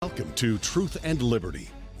Welcome to Truth and Liberty.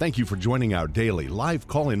 Thank you for joining our daily live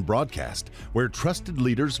call-in broadcast where trusted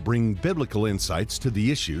leaders bring biblical insights to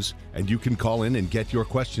the issues, and you can call in and get your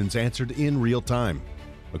questions answered in real time.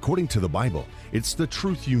 According to the Bible, it's the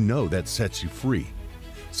truth you know that sets you free.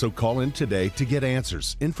 So call in today to get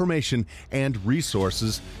answers, information, and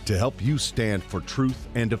resources to help you stand for truth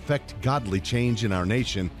and effect godly change in our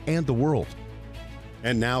nation and the world.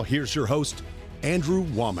 And now here's your host, Andrew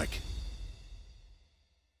Wommack.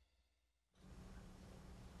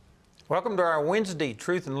 Welcome to our Wednesday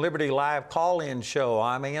Truth and Liberty Live call-in show.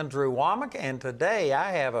 I'm Andrew Wommack, and today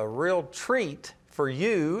I have a real treat for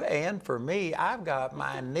you and for me. I've got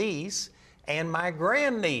my niece and my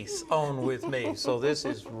grandniece on with me. So this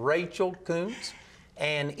is Rachel Kuntz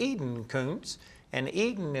and Eden Kuntz. And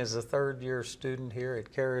Eden is a third-year student here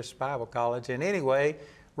at Charis Bible College. And anyway,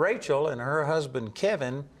 Rachel and her husband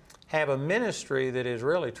Kevin have a ministry that is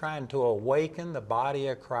really trying to awaken the body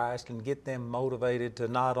of Christ and get them motivated to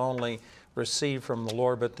not only receive from the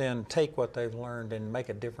Lord, but then take what they've learned and make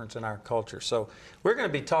a difference in our culture. So we're going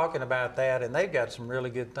to be talking about that, and they've got some really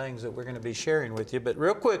good things that we're going to be sharing with you. But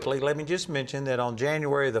real quickly, let me just mention that on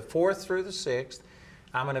January the 4th through the 6th,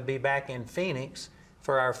 I'm going to be back in Phoenix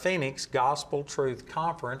for our Phoenix Gospel Truth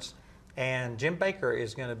Conference. And Jim Baker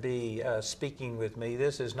is going to be speaking with me.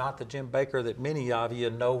 This is not the Jim Baker that many of you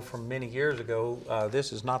know from many years ago.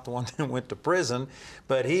 This is not the one that went to prison,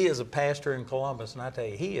 but he is a pastor in Columbus. And I tell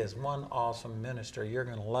you, he is one awesome minister. You're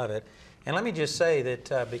going to love it. And let me just say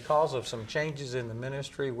that because of some changes in the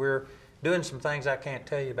ministry, we're doing some things I can't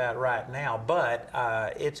tell you about right now, but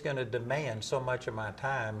it's going to demand so much of my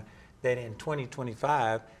time that in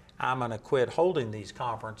 2025, I'm going to quit holding these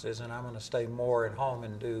conferences and I'm going to stay more at home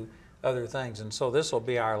and do other things. And so this will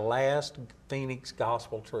be our last Phoenix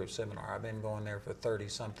Gospel Truth Seminar. I've been going there for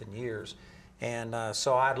 30-something years. And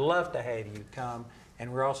so I'd love to have you come.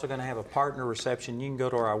 And we're also going to have a partner reception. You can go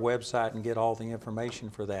to our website and get all the information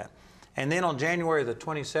for that. And then on January the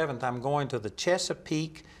 27th, I'm going to the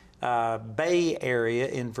Chesapeake Bay area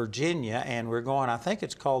in Virginia. And we're going, I think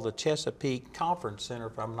it's called the Chesapeake Conference Center,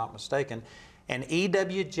 if I'm not mistaken. And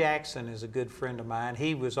E.W. Jackson is a good friend of mine.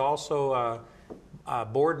 He was also a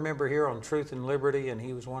board member here on Truth and Liberty, and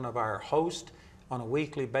he was one of our hosts on a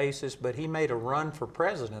weekly basis, but he made a run for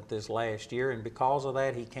president this last year, and because of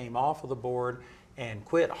that, he came off of the board and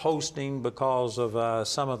quit hosting because of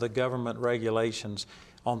some of the government regulations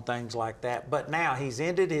on things like that. But now he's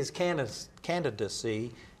ended his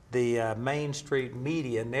candidacy. The Main Street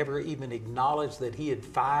media never even acknowledged that he had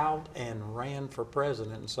filed and ran for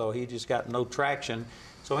president, and so he just got no traction.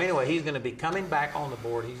 So anyway, he's going to be coming back on the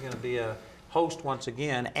board. He's going to be a host once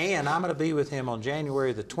again, and I'm going to be with him on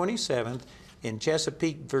January the 27th in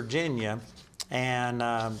Chesapeake, Virginia, and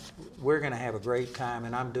we're going to have a great time.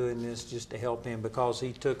 And I'm doing this just to help him because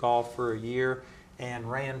he took off for a year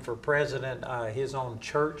and ran for president, his own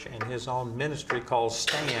church and his own ministry called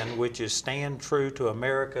STAND, which is Stand True to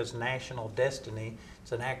America's National Destiny.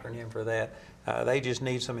 It's an acronym for that. They just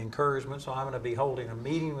need some encouragement, so I'm going to be holding a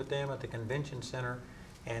meeting with them at the convention center.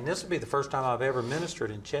 And this will be the first time I've ever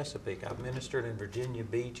ministered in Chesapeake. I've ministered in Virginia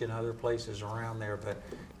Beach and other places around there, but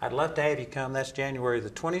I'd love to have you come. That's January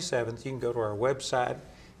the 27th. You can go to our website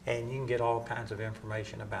and you can get all kinds of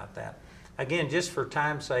information about that. Again, just for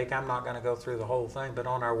time's sake, I'm not going to go through the whole thing, but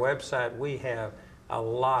on our website we have a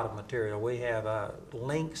lot of material. We have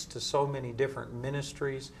links to so many different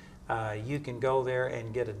ministries. You can go there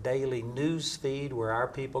and get a daily news feed where our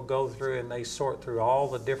people go through and they sort through all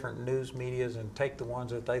the different news medias and take the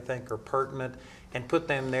ones that they think are pertinent and put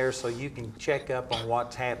them there so you can check up on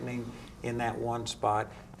what's happening in that one spot.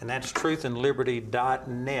 And that's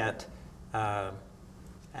truthandliberty.net. I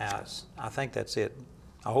think that's it.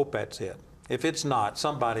 I hope that's it. If it's not,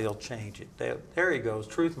 somebody will change it. There he goes.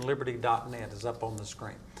 Truthandliberty.net is up on the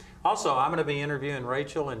screen. Also, I'm going to be interviewing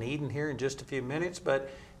Rachel and Eden here in just a few minutes, but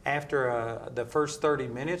after the first 30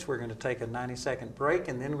 minutes, we're going to take a 90-second break,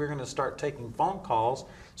 and then we're going to start taking phone calls.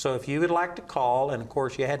 So if you would like to call, and of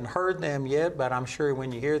course you hadn't heard them yet, but I'm sure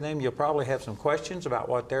when you hear them, you'll probably have some questions about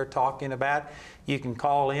what they're talking about. You can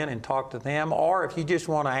call in and talk to them, or if you just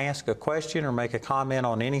want to ask a question or make a comment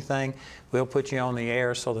on anything, we'll put you on the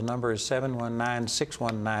air. So the number is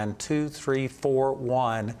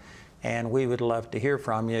 719-619-2341. And we would love to hear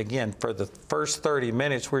from you. Again, for the first 30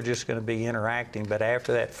 minutes, we're just going to be interacting. But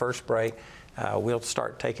after that first break, we'll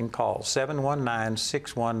start taking calls.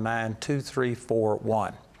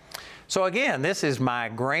 719-619-2341. So again, this is my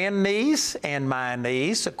grandniece and my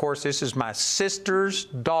niece. Of course, this is my sister's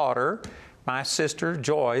daughter. My sister,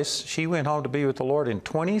 Joyce, she went home to be with the Lord in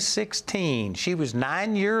 2016. She was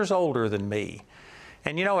 9 years older than me.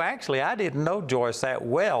 And you know, actually, I didn't know Joyce that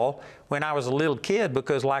well when I was a little kid,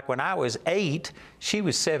 because like when I was 8, she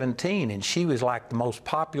was 17, and she was like the most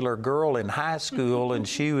popular girl in high school, and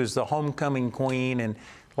she was the homecoming queen, and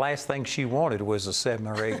last thing she wanted was a 7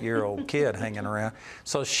 or 8-year-old kid hanging around.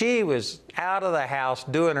 So she was out of the house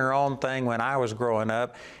doing her own thing when I was growing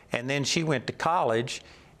up, and then she went to college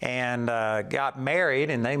and got married,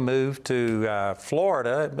 and they moved to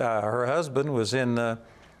Florida. Her husband was in the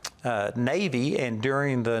Navy, and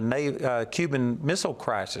during the Cuban Missile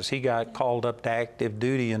Crisis, he got called up to active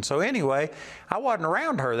duty. And so anyway, I wasn't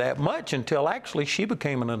around her that much until actually she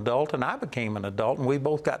became an adult and I became an adult, and we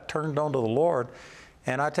both got turned on to the Lord.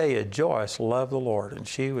 And I tell you, Joyce loved the Lord, and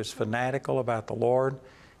she was fanatical about the Lord,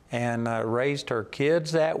 and raised her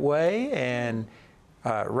kids that way. And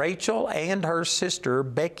Rachel and her sister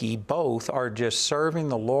Becky both are just serving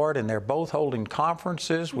the Lord, and they're both holding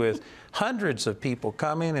conferences with hundreds of people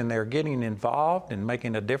coming, and they're getting involved and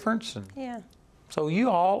making a difference. And yeah. so you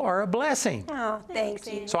all are a blessing. Oh, thanks.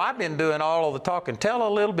 So I've been doing all of the talking. Tell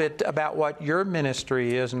a little bit about what your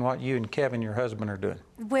ministry is and what you and Kevin, your husband, are doing.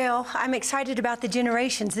 Well, I'm excited about the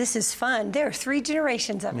generations. This is fun. There are 3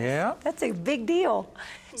 generations of us. Yeah. That's a big deal.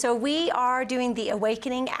 So we are doing the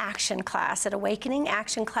Awakening Action Class at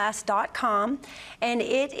awakeningactionclass.com, and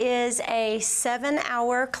it is a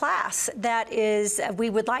 7-hour class that we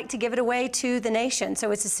would like to give it away to the nation.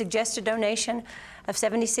 So it's a suggested donation of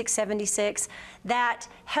 $76.76 that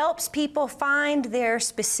helps people find their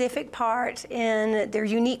specific part in their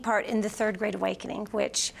unique part in the 3rd Great Awakening,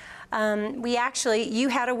 which you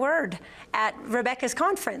had a word at Rebecca's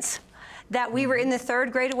conference that we were in the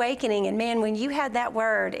 3rd Great Awakening, and man, when you had that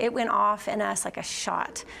word, it went off in us like a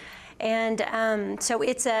shot. And so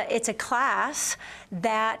it's a class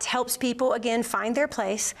that helps people, again, find their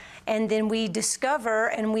place, and then we discover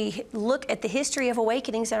and we look at the history of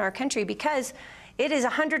awakenings in our country, because it is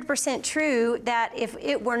 100% true that if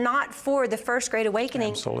it were not for the 1st Great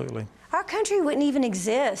Awakening, absolutely, our country wouldn't even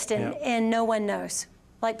exist, and no one knows.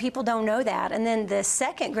 Like, people don't know that. And then the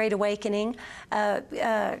 2nd Great Awakening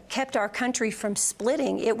kept our country from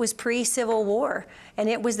splitting. It was pre-Civil War, and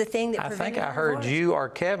it was the thing that prevented I think I heard wars. you or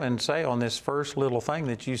Kevin say on this first little thing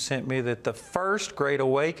that you sent me that the 1st Great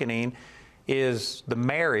Awakening is the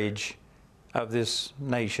marriage of this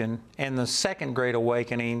nation, and the 2nd Great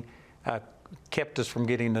Awakening kept us from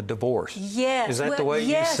getting a divorce. Yes. Is that the way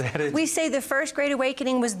you said it? We say the 1st Great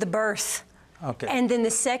Awakening was the birth. Okay. And then the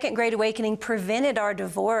 2nd Great Awakening prevented our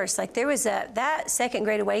divorce. Like, there was that 2nd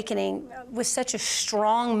Great Awakening was such a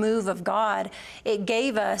strong move of God. It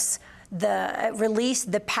gave us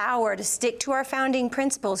released the power to stick to our founding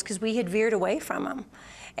principles, because we had veered away from them.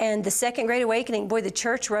 And the 2nd Great Awakening, boy, the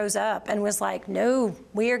church rose up and was like, no,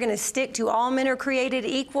 we are going to stick to all men are created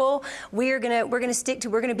equal. We're going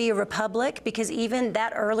to be a republic, because even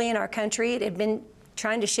that early in our country, it had been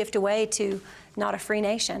trying to shift away to not a free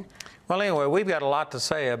nation. Well, anyway, we've got a lot to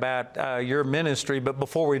say about your ministry, but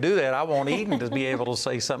before we do that, I want Eden to be able to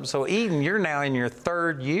say something. So, Eden, you're now in your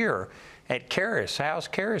 3rd year at Charis. How's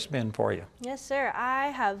Charis been for you? Yes, sir. I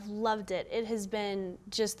have loved it. It has been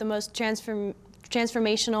just the most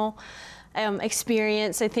transformational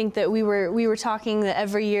experience. I think that we were talking that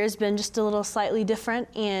every year has been just a little slightly different,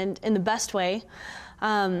 and in the best way.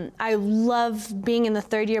 I love being in the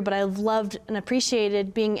 3rd year, but I've loved and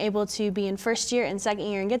appreciated being able to be in 1st year and 2nd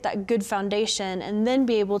year and get that good foundation, and then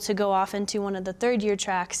be able to go off into one of the 3rd year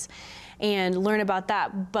tracks and learn about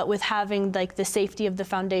that, but with having like the safety of the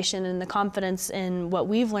foundation and the confidence in what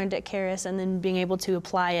we've learned at Charis, and then being able to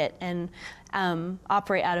apply it and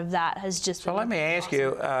operate out of that has just been So let me ask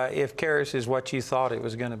you if Charis is what you thought it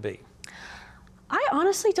was going to be. I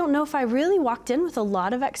honestly don't know if I really walked in with a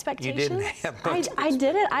lot of expectations. You didn't have much I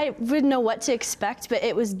didn't. I wouldn't know what to expect, but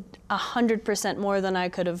it was 100% more than I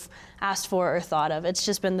could have asked for or thought of. It's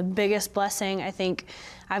just been the biggest blessing. I think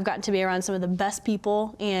I've gotten to be around some of the best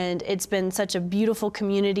people, and it's been such a beautiful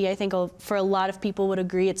community. I think for a lot of people would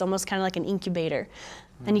agree, it's almost kind of like an incubator.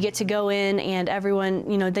 And you get to go in, and everyone,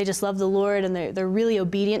 they just love the Lord, and they're really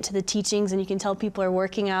obedient to the teachings, and you can tell people are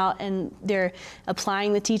working out and they're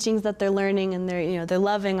applying the teachings that they're learning, and they're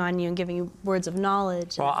loving on you and giving you words of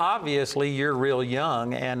knowledge. Well, obviously you're real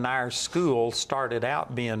young, and our school started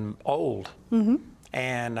out being old. Mm-hmm.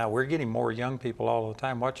 And we're getting more young people all the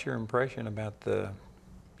time. What's your impression about the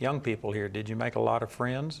young people here. Did you make a lot of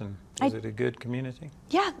friends, and was it a good community?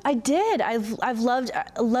 Yeah, I did. I've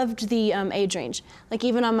loved the age range. Like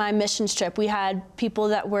even on my missions trip, we had people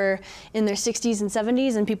that were in their 60s and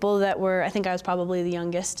 70s, and people that were, I think I was probably the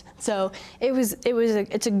youngest. So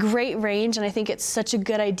it's a great range, and I think it's such a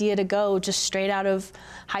good idea to go just straight out of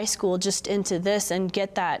high school just into this and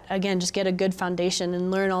get that, again, just get a good foundation and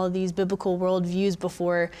learn all of these biblical worldviews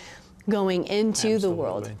before going into the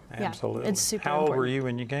world. Absolutely. Yeah, it's super How old important. were you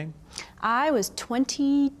when you came? I was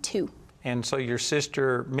 22. And so your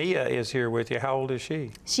sister Mia is here with you. How old is she?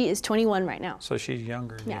 She is 21 right now. So she's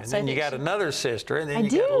younger than you. Yeah, And so I then you think got another sister, and then I you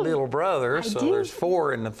got a do. little brother. I So do. there's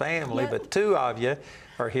 4 in the family, Yep. but 2 of you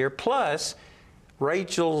are here. Plus,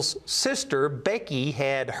 Rachel's sister, Becky,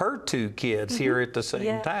 had her 2 kids here at the same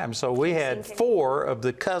Yeah. time. So we had 4 of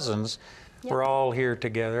the cousins were all here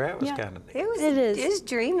together. That was Yeah. kind of neat. It is. is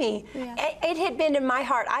dreamy. Yeah. It had been in my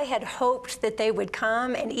heart. I had hoped that they would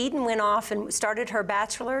come, and Eden went off and started her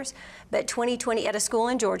bachelor's, but 2020 at a school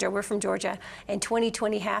in Georgia, we're from Georgia, and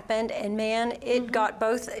 2020 happened, and man, it got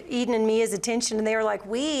both Eden and Mia's attention, and they were like,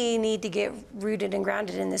 we need to get rooted and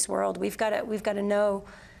grounded in this world. We've got to know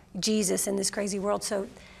Jesus in this crazy world. So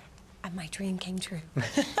my dream came true.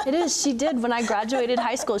 It is. She did. When I graduated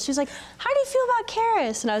high school, she was like, how do you feel about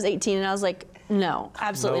Karis? And I was 18, and I was like, no,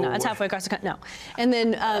 absolutely No not. It's way. halfway across the country. No. And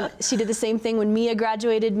then she did the same thing when Mia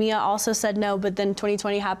graduated. Mia also said no, but then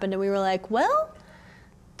 2020 happened, and we were like, well,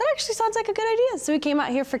 that actually sounds like a good idea. So we came out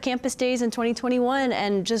here for Campus Days in 2021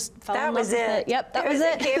 and just fell in That love was with it. Yep, that It was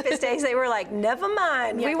at it. Campus Days, they were like, never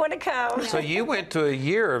mind, we Yep. want to come. So you went to a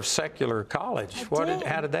year of secular college. did.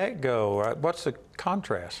 How did that go? What's the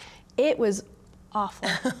contrast? It was awful.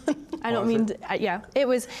 I don't Was mean, it? yeah, it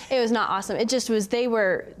was not awesome. It just was,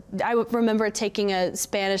 I remember taking a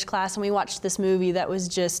Spanish class and we watched this movie that was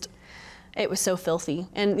just, it was so filthy.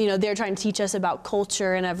 And, they're trying to teach us about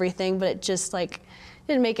culture and everything, but it just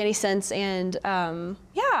didn't make any sense. And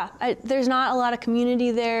there's not a lot of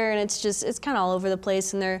community there, and it's kind of all over the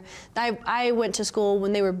place. And I went to school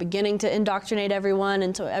when they were beginning to indoctrinate everyone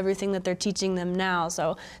into everything that they're teaching them now.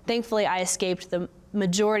 So thankfully I escaped the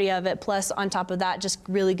majority of it, plus on top of that, just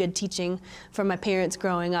really good teaching from my parents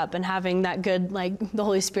growing up and having that good, the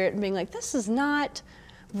Holy Spirit being like, this is not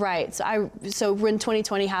right. So when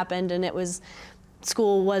 2020 happened and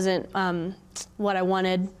school wasn't what I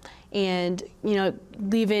wanted, and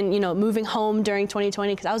moving home during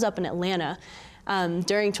 2020, because I was up in Atlanta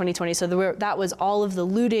during 2020, so that was all of the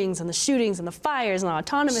lootings and the shootings and the fires and the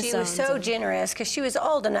autonomous She zones. was so generous because she was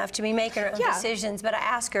old enough to be making her own Yeah. decisions, but I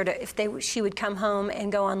asked her if she would come home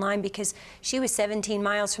and go online because she was 17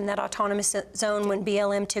 miles from that autonomous zone when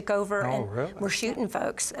BLM took over and really? were shooting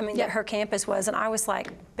folks. I mean, Yep. her campus was, and I was like,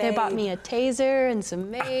 babe. They bought me a taser and some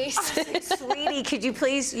mace. Sweetie, could you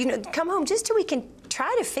please, come home just so we can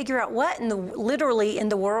try to figure out what literally in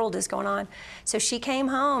the world is going on. So she came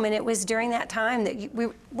home, and it was during that time that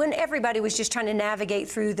when everybody was just trying to navigate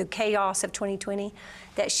through the chaos of 2020,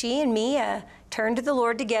 that she and Mia turned to the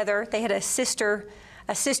Lord together. They had a sister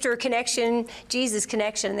connection, Jesus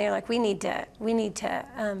connection, and they're like, we need to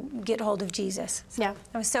get hold of Jesus. So Yeah.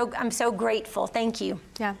 I'm so grateful. Thank you.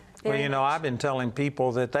 Yeah. Well, I've been telling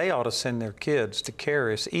people that they ought to send their kids to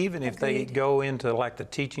Charis, even if they Agreed. go into the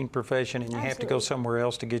teaching profession and you have to go Absolutely. somewhere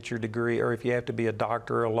else to get your degree, or if you have to be a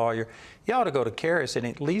doctor or a lawyer, you ought to go to Charis and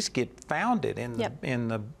at least get founded in Yep.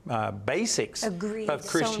 the basics Agreed. of So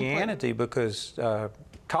Christianity, because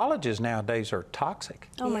colleges nowadays are toxic.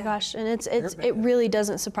 Oh my Yeah. gosh, and it really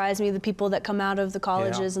doesn't surprise me, the people that come out of the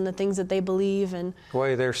colleges and the things that they believe. And The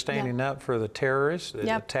way they're standing up for the terrorists that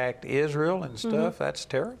Yep. attacked Israel and stuff, that's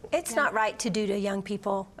terrible. It's not right to do to young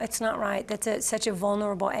people. It's not right. That's such a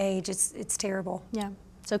vulnerable age. It's terrible. yeah,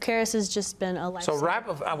 so Charis has just been a So lifesaver. right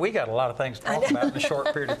before, we got a lot of things to talk about in a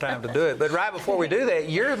short period of time to do it, but right before we do that,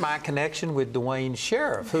 you're my connection with Dwayne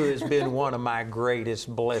Sheriff, who has been one of my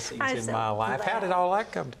greatest blessings I'm in so my life. How glad. did all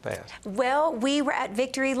that come to pass? Well, we were at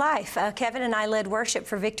Victory Life. Kevin and I led worship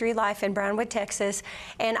for Victory Life in Brownwood, Texas.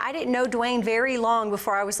 And I didn't know Dwayne very long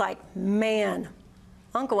before I was like, man,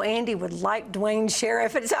 Uncle Andy would like Dwayne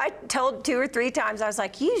Sheriff. And so I told 2 or 3 times, I was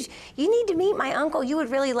like, you need to meet my uncle. You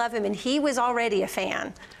would really love him. And he was already a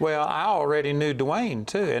fan. Well, I already knew Dwayne,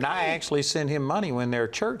 too, and I actually sent him money when their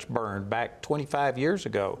church burned back 25 years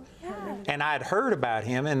ago. And I'd heard about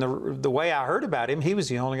him, and the way I heard about him, he was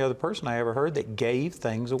the only other person I ever heard that gave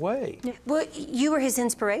things away. Well, you were his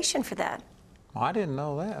inspiration for that. Well, I didn't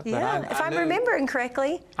know that. But Yeah, if I'm remembering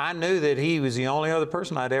correctly. I knew that he was the only other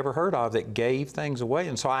person I'd ever heard of that gave things away.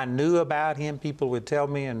 And so I knew about him. People would tell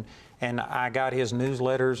me, and And I got his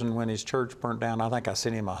newsletters, and when his church burnt down, I think I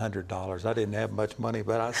sent him $100. I didn't have much money,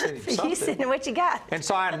 but I sent him something. You sent him what you got. And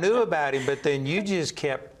so I knew about him, but then you just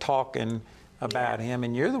kept talking about him,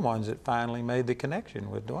 and you're the ones that finally made the connection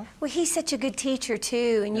with Dwayne. Well, he's such a good teacher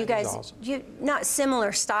too, and you guys, awesome. you not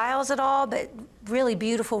similar styles at all, but really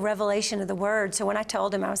beautiful revelation of the Word. So when I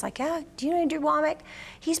told him, I was like, "Yeah, do you know Andrew Wommack?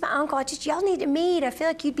 He's my uncle. Y'all need to meet. I feel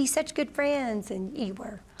like you'd be such good friends," and you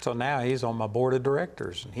were. So now he's on my board of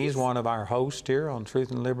directors, and he's one of our hosts here on Truth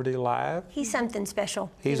and Liberty Live. He's something special.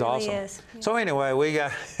 He's he really awesome. Is. So anyway,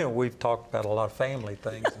 we've talked about a lot of family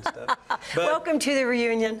things and stuff. But, welcome to the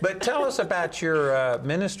reunion. But tell us about your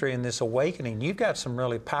ministry and this awakening. You've got some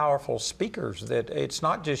really powerful speakers. That it's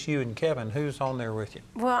not just you and Kevin. Who's on there with you?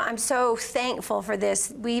 Well, I'm so thankful for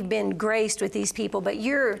this. We've been graced with these people, but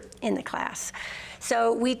you're in the class.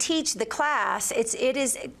 So we teach the class. It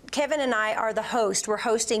is Kevin and I are the host. We're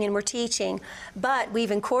hosting and we're teaching, but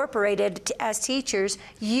we've incorporated as teachers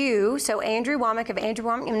so Andrew Wommack of Andrew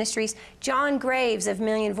Wommack Ministries, John Graves of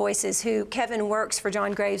Million Voices, who Kevin works for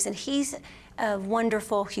John Graves, and he's a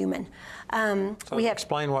wonderful human.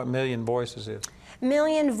 Explain what Million Voices is.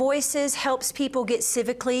 Million Voices helps people get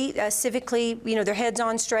civically, their heads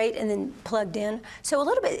on straight and then plugged in. So a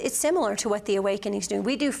little bit, it's similar to what the Awakening's doing.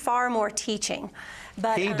 We do far more teaching.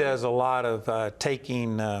 But he does a lot of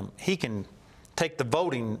taking, he can take the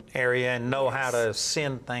voting area and know how to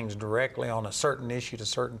send things directly on a certain issue to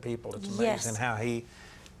certain people. It's amazing how he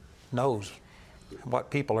knows what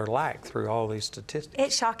people are like through all these statistics.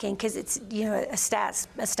 It's shocking because it's a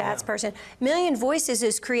stats person. Million Voices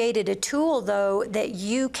has created a tool though that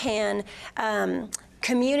you can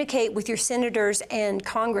communicate with your senators and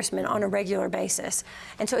congressmen on a regular basis,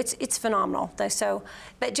 and so it's phenomenal.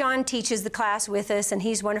 But John teaches the class with us, and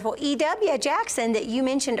he's wonderful. E.W. Jackson that you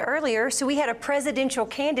mentioned earlier. So we had a presidential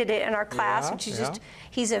candidate in our class, which is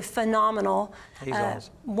he's a phenomenal,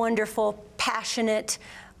 awesome. Wonderful, passionate,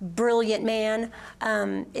 brilliant man,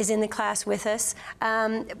 is in the class with us.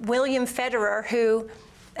 William Federer, who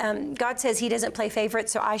God says he doesn't play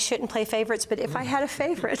favorites, so I shouldn't play favorites, but if I had a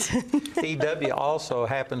favorite. E.W. also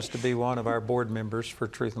happens to be one of our board members for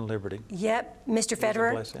Truth and Liberty. Yep, Mr.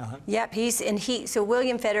 Federer. Yep, so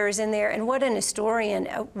William Federer is in there, and what an historian,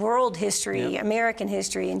 world history, American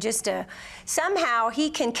history, and just somehow he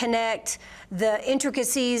can connect the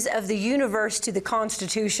intricacies of the universe to the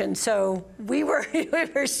Constitution. So we were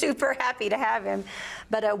super happy to have him.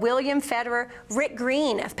 But William Federer, Rick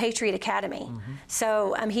Green of Patriot Academy.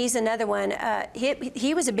 So he's another one.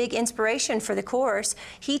 He was a big inspiration for the course.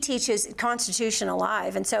 He teaches Constitution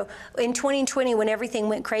Alive. And so in 2020, when everything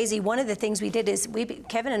went crazy, one of the things we did is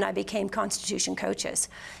Kevin and I became Constitution coaches.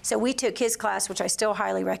 So we took his class, which I still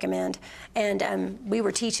highly recommend, and we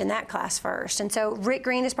were teaching that class first. And so Rick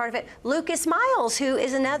Green is part of it. Lucas Miles, who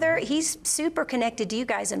is another, he's super connected to you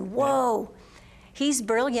guys, and whoa. He's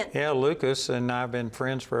brilliant. Yeah, Lucas and I've been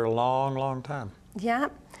friends for a long, long time. Yeah,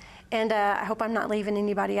 and I hope I'm not leaving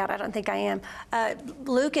anybody out. I don't think I am.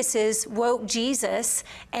 Lucas is Woke Jesus,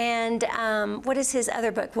 and what is his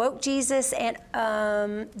other book? Woke Jesus and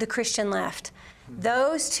The Christian Left.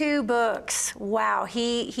 Those two books, wow,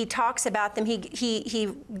 he talks about them.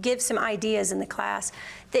 He gives some ideas in the class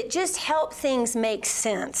that just help things make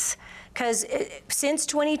sense. Because since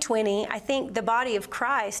 2020, I think the body of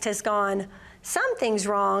Christ has gone, something's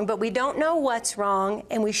wrong, but we don't know what's wrong,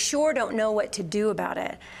 and we sure don't know what to do about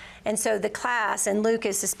it. And so the class, and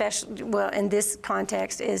Lucas especially, well, in this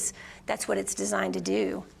context, that's what it's designed to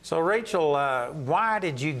do. So Rachel, why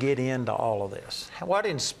did you get into all of this? What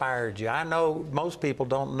inspired you? I know most people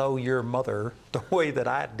don't know your mother the way that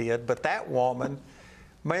I did, but that woman,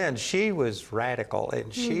 man, she was radical,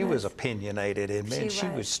 and she was opinionated, and man, she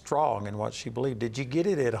was strong in what she believed. Did you get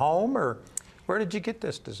it at home, or where did you get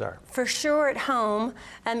this desire? For sure at home.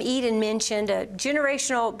 Eden mentioned a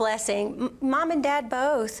generational blessing. Mom and Dad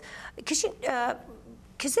both, because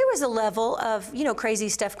there was a level of, crazy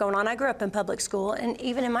stuff going on. I grew up in public school, and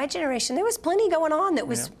even in my generation, there was plenty going on that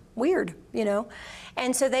was weird,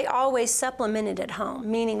 And so they always supplemented at home,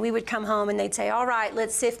 meaning we would come home and they'd say, all right,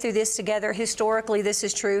 let's sift through this together. Historically, this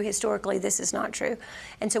is true. Historically, this is not true.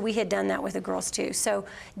 And so we had done that with the girls too. So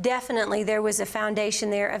definitely there was a foundation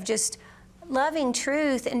there of just loving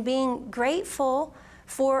truth and being grateful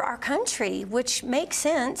for our country, which makes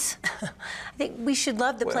sense. I think we should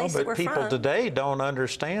love the place that we're from. But people today don't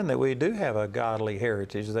understand that we do have a godly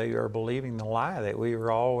heritage. They are believing the lie that we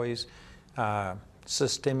were always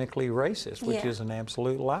systemically racist, which is an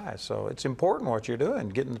absolute lie. So it's important what you're doing,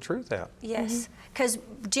 getting the truth out. Yes, because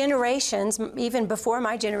generations, even before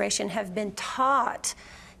my generation, have been taught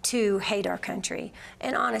to hate our country,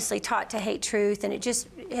 and honestly taught to hate truth, and it just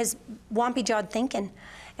has wompy-jawed thinking.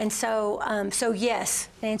 And so, so yes,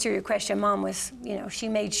 to answer your question, Mom was, she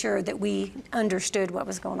made sure that we understood what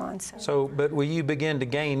was going on. But will you begin to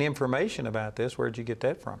gain information about this? Where'd you get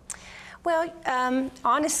that from? Well,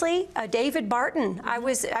 honestly, David Barton. I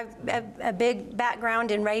have a big background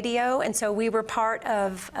in radio, and so we were part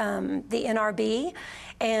of the NRB,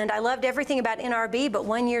 and I loved everything about NRB, but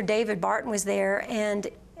one year David Barton was there, and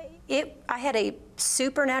I had a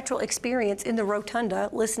supernatural experience in the rotunda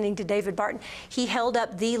listening to David Barton. He held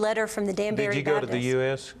up the letter from the Danbury Baptist. Did you go to the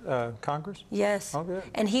U.S. Congress? Yes. Oh, good.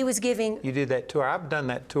 And he was giving... You did that tour. I've done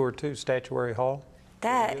that tour too, Statuary Hall.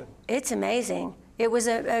 It's amazing. It was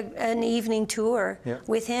an evening tour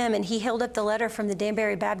with him, and he held up the letter from the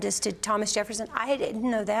Danbury Baptist to Thomas Jefferson. I didn't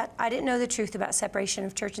know that. I didn't know the truth about separation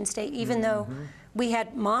of church and state, even though we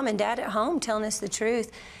had Mom and Dad at home telling us the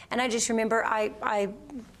truth. And I just remember I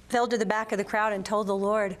fell to the back of the crowd and told the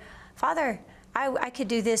Lord, Father, I could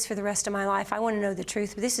do this for the rest of my life. I want to know the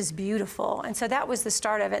truth. This is beautiful. And so that was the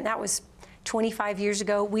start of it, and that was 25 years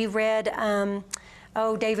ago. We read,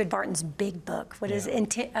 David Barton's big book. What is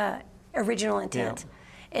it? Original Intent.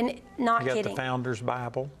 And not kidding. You got the Founder's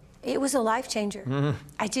Bible. It was a life changer.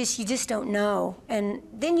 You just don't know. And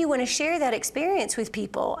then you want to share that experience with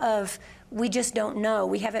people of, we just don't know.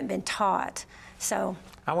 We haven't been taught. So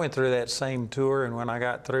I went through that same tour, and when I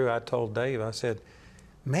got through, I told Dave, I said,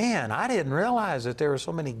 man, I didn't realize that there were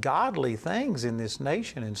so many godly things in this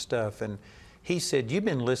nation and stuff. And he said, you've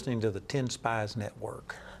been listening to the 10 Spies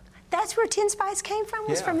Network. That's where 10 Spies came from?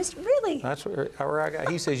 Was from really? That's where I got.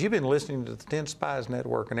 He says, you've been listening to the 10 Spies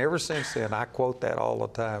Network. And ever since then, I quote that all the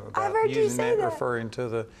time about I've heard using you say that, referring to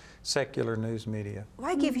the secular news media. Well,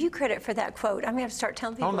 I give you credit for that quote. I'm going to have to start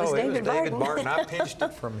telling people it was David Barton. I pinched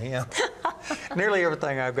it from him. Nearly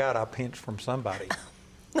everything I've got, I pinched from somebody.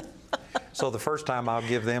 So the first time I'll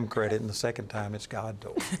give them credit, and the second time it's God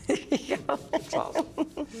told. It's awesome.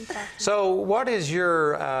 So what is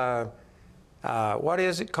your, what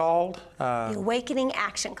is it called? The Awakening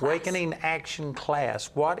Action Class. Awakening Action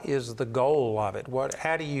Class. What is the goal of it?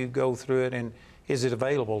 How do you go through it, and is it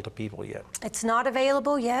available to people yet? It's not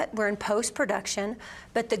available yet. We're in post-production.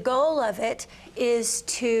 But the goal of it is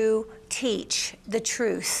to teach the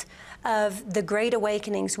truth of the Great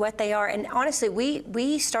Awakenings, what they are. And honestly,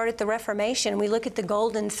 we started the Reformation. We look at the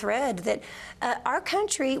golden thread that our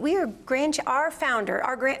country, our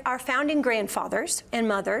founding grandfathers and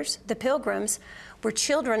mothers, the Pilgrims, were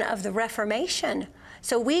children of the Reformation.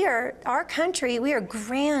 So our country, we are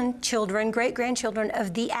grandchildren, great-grandchildren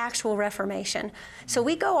of the actual Reformation. So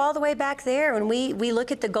we go all the way back there, and we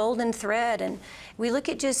look at the golden thread, and we look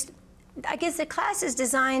at I guess the class is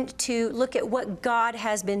designed to look at what God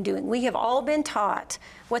has been doing. We have all been taught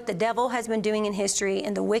what the devil has been doing in history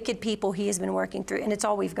and the wicked people he has been working through, and it's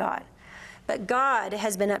all we've got. But God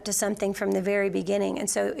has been up to something from the very beginning, and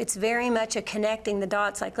so it's very much a connecting the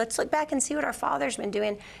dots, like let's look back and see what our Father's been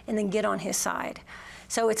doing and then get on his side.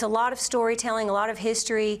 So it's a lot of storytelling, a lot of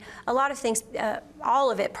history, a lot of things,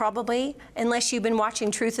 all of it probably, unless you've been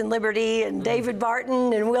watching Truth and Liberty and David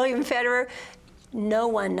Barton and William Federer. No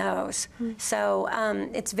one knows. So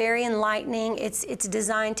it's very enlightening. It's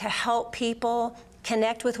designed to help people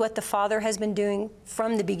connect with what the Father has been doing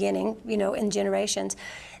from the beginning, in generations.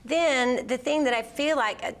 Then the thing that I feel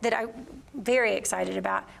like that I'm very excited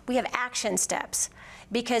about, we have action steps.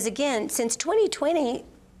 Because again, since 2020,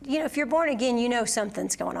 if you're born again,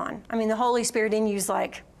 something's going on. I mean, the Holy Spirit in you is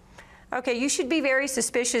like, okay, you should be very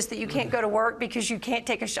suspicious that you can't go to work because you can't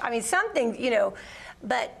take a shot. I mean, something,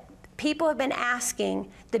 but people have been asking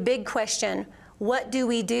the big question, what do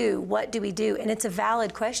we do? What do we do? And it's a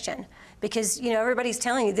valid question because, everybody's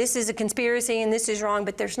telling you this is a conspiracy and this is wrong,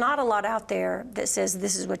 but there's not a lot out there that says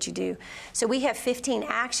this is what you do. So we have 15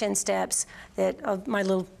 action steps my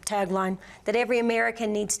little tagline, that every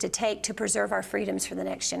American needs to take to preserve our freedoms for the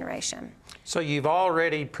next generation. So you've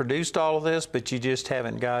already produced all of this, but you just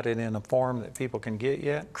haven't got it in a form that people can get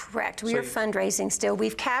yet? Correct. We are fundraising still.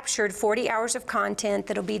 We've captured 40 hours of content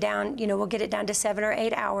that'll be down, we'll get it down to 7 or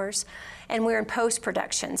 8 hours, and we're in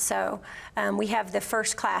post-production. So we have the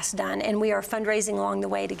first class done, and we are fundraising along the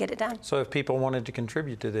way to get it done. So if people wanted to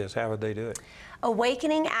contribute to this, how would they do it?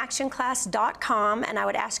 AwakeningActionClass.com, and I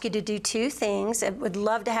would ask you to do 2 things. I would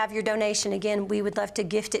love to have your donation. Again, we would love to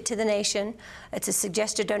gift it to the nation. It's a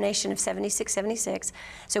suggested donation of $76.76.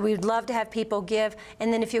 So we would love to have people give.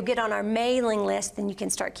 And then if you'll get on our mailing list, then you can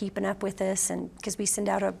start keeping up with us. And because we send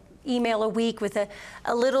out an email a week with a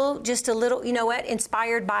little,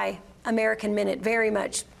 inspired by American Minute, very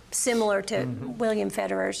much similar to William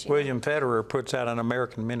Federer's. William Federer puts out an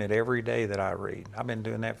American Minute every day that I read. I've been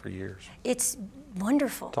doing that for years. It's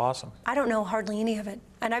wonderful. It's awesome. I don't know hardly any of it.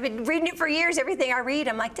 And I've been reading it for years. Everything I read,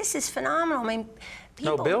 I'm like, this is phenomenal. I mean,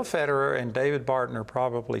 people... No, Bill Federer and David Barton are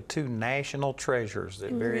probably two national treasures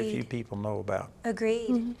that very few people know about.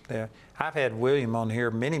 Agreed. Yeah. I've had William on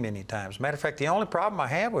here many, many times. Matter of fact, the only problem I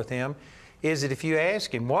have with him is that if you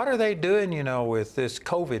ask him, what are they doing, you know, with this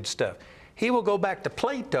COVID stuff? He will go back to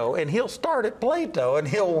Plato, and he'll start at Plato, and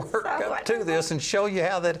he'll work up to this and show you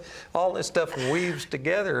how that all this stuff weaves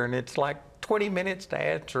together, and it's like 20 minutes to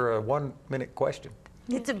answer a 1-minute question.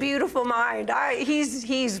 It's a beautiful mind. He's a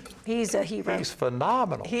hero. He's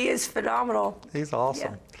phenomenal. He is phenomenal. He's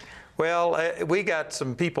awesome. Yeah. Well, we got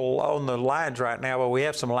some people on the lines right now, but we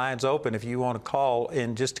have some lines open. If you want to call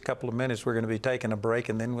in just a couple of minutes, we're going to be taking a break,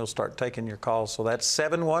 and then we'll start taking your calls. So that's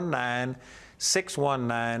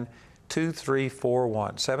 719-619-2341,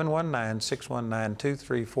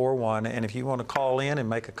 719-619-2341. And if you want to call in and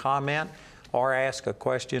make a comment or ask a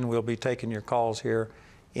question, we'll be taking your calls here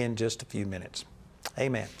in just a few minutes.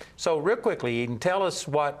 Amen. So real quickly, Eden, tell us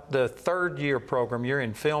what the third-year program, you're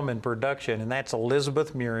in film and production, and that's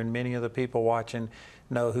Elizabeth Murin. Many of the people watching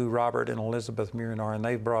know who Robert and Elizabeth Murin are, and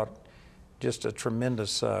they've brought just a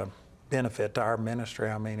tremendous benefit to our ministry.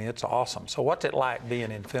 I mean, it's awesome. So what's it like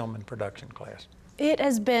being in film and production class? It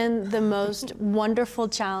has been the most wonderful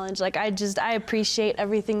challenge. Like, I appreciate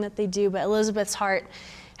everything that they do, but Elizabeth's heart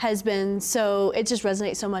has been so, it just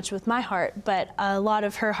resonates so much with my heart, but a lot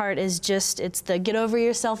of her heart is just, it's the get over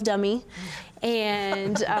yourself dummy,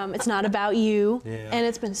 and it's not about you, and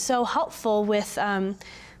it's been so helpful with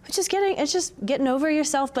just getting over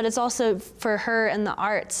yourself, but it's also for her and the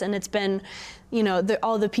arts, and it's been, you know,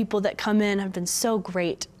 all the people that come in have been so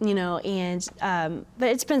great, you know, and but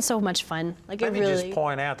it's been so much fun. Like, Let me just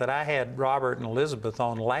point out that I had Robert and Elizabeth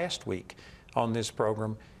on last week on this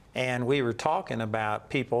program, and we were talking about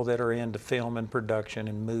people that are into film and production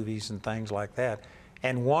and movies and things like that.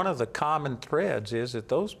 And one of the common threads is that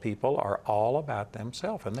those people are all about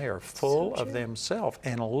themselves, and they are full of themselves.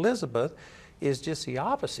 And Elizabeth is just the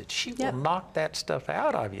opposite. She will knock that stuff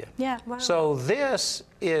out of you. Yeah. Wow. So this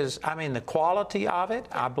is, I mean, the quality of it,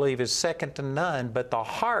 I believe, is second to none, but the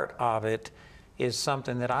heart of it is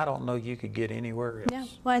something that I don't know you could get anywhere else. Yeah,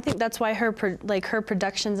 well, I think that's why her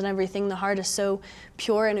productions and everything, the heart is so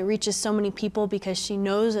pure, and it reaches so many people because she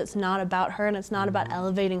knows it's not about her and it's not about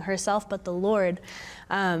elevating herself, but the Lord.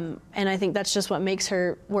 And I think that's just what makes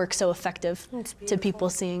her work so effective to people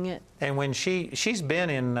seeing it. And when she's been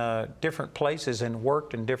in different places and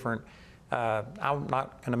worked in different, I'm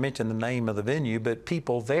not going to mention the name of the venue, but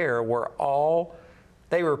people there were all,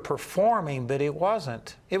 they were performing, but it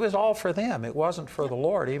wasn't. It was all for them. It wasn't for the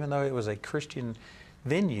Lord, even though it was a Christian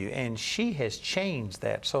venue. And she has changed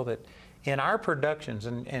that so that in our productions,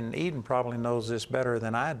 and Eden probably knows this better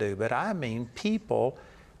than I do, but I mean, people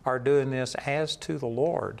are doing this as to the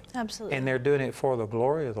Lord. Absolutely. And they're doing it for the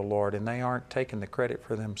glory of the Lord, and they aren't taking the credit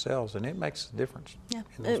for themselves, and it makes a difference in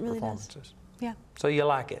those performances. Does. Yeah. So you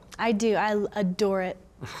like it? I do. I adore it.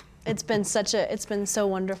 It's been so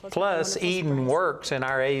wonderful. Plus, Eden works in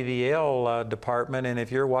our AVL department, and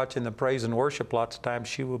if you're watching the praise and worship lots of times,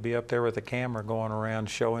 she will be up there with a camera going around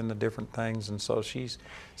showing the different things, and so she's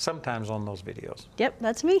sometimes on those videos. Yep,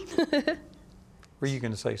 that's me. Were you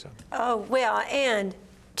going to say something? Oh, well, and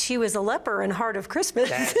she was a leper in Heart of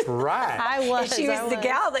Christmas. That's right. I was. She was the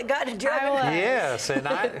gal that got a drug. Yes, and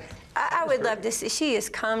I would love to see, she has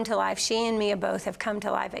come to life. She and Mia both have come to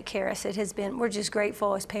life at Charis. It has been, we're just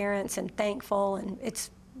grateful as parents and thankful, and it's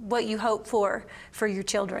what you hope for your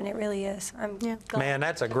children. It really is. Man,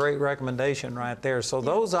 that's a great recommendation right there. So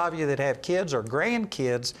those of you that have kids or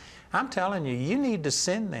grandkids, I'm telling you, you need to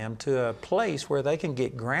send them to a place where they can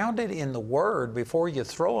get grounded in the Word before you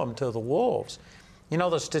throw them to the wolves. You know,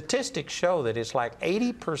 the statistics show that it's like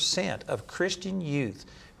 80% of Christian youth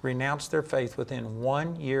renounce their faith within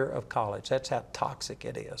 1 year of college. That's how toxic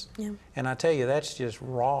it is. Yeah. And I tell you, that's just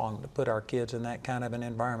wrong to put our kids in that kind of an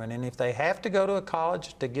environment. And if they have to go to a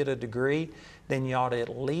college to get a degree, then you ought to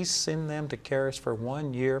at least send them to Charis for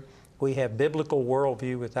 1 year. We have Biblical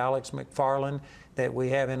Worldview with Alex McFarland that we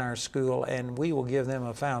have in our school, and we will give them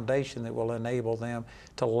a foundation that will enable them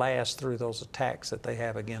to last through those attacks that they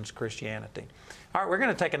have against Christianity. All right, we're going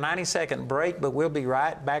to take a 90-second break, but we'll be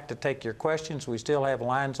right back to take your questions. We still have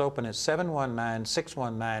lines open at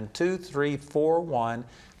 719-619-2341.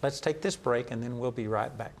 Let's take this break, and then we'll be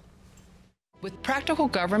right back. With Practical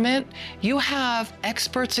Government, you have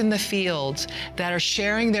experts in the fields that are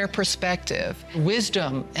sharing their perspective,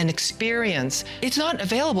 wisdom, and experience. It's not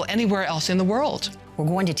available anywhere else in the world. We're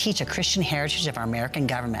going to teach a Christian heritage of our American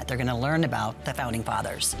government. They're going to learn about the Founding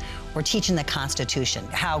Fathers. We're teaching the Constitution,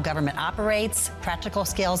 how government operates, practical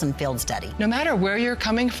skills, and field study. No matter where you're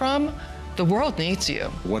coming from, the world needs you.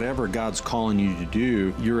 Whatever God's calling you to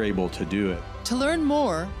do, you're able to do it. To learn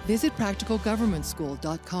more, visit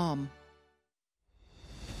practicalgovernmentschool.com.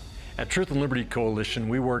 At Truth and Liberty Coalition,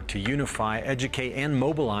 we work to unify, educate, and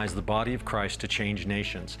mobilize the body of Christ to change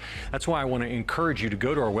nations. That's why I want to encourage you to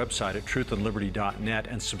go to our website at truthandliberty.net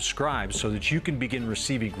and subscribe so that you can begin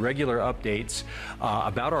receiving regular updates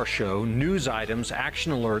about our show, news items,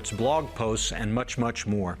 action alerts, blog posts, and much, much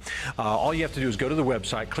more. All you have to do is go to the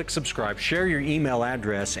website, click subscribe, share your email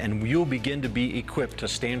address, and you'll begin to be equipped to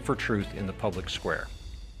stand for truth in the public square.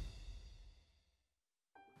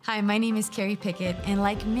 Hi, my name is Carrie Pickett, and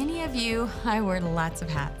like many of you, I wear lots of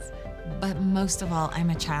hats. But most of all, I'm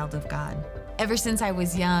a child of God. Ever since I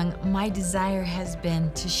was young, my desire has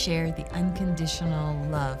been to share the unconditional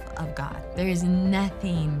love of God. There is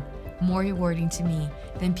nothing more rewarding to me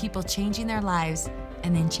than people changing their lives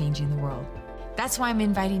and then changing the world. That's why I'm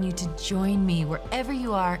inviting you to join me wherever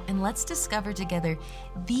you are, and let's discover together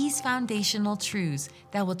these foundational truths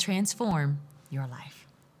that will transform your life.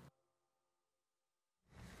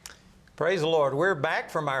 Praise the Lord. We're back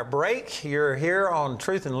from our break. You're here on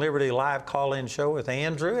Truth and Liberty live call-in show with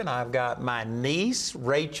Andrew, and I've got my niece,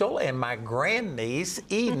 Rachel, and my grandniece,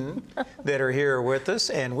 Eden, that are here with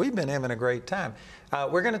us, and we've been having a great time.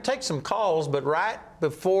 We're going to take some calls, but right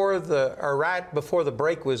before the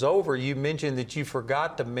break was over, you mentioned that you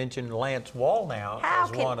forgot to mention Lance Wallnow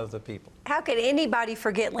as one of the people. How could anybody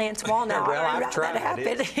forget Lance Wallnow? Well, I've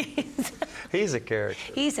tried. He's a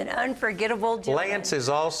character. He's an unforgettable gentleman. Lance is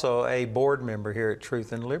also a board member here at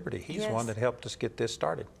Truth and Liberty. He's one that helped us get this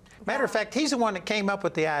started. Matter of fact, he's the one that came up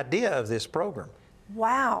with the idea of this program.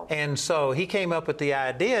 Wow. And so he came up with the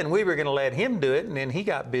idea, and we were going to let him do it, and then he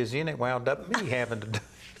got busy, and it wound up me having to do it.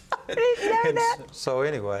 I didn't know that. So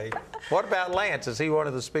anyway, what about Lance? Is he one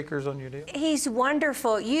of the speakers on your deal? He's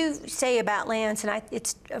wonderful. You say about Lance, and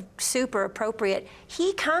it's super appropriate.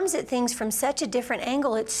 He comes at things from such a different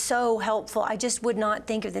angle. It's so helpful. I just would not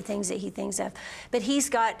think of the things that he thinks of. But he's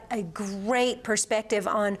got a great perspective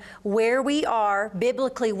on where we are,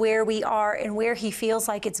 biblically where we are, and where he feels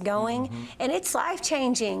like it's going. Mm-hmm. And it's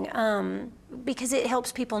life-changing. Because it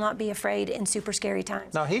helps people not be afraid in super scary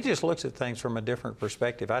times. No, he just looks at things from a different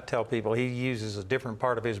perspective. I tell people he uses a different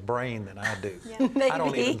part of his brain than I do. Yeah. I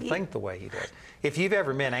don't even think the way he does. If you've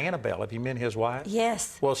ever met Annabelle, have you met his wife?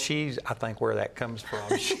 Yes. Well, I think where that comes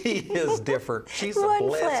from, she is different. She's a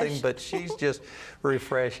blessing, but she's just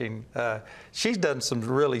refreshing. She's done some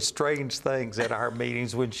really strange things at our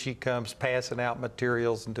meetings when she comes passing out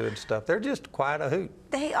materials and doing stuff. They're just quite a hoot.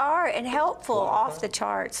 They are, and helpful, off the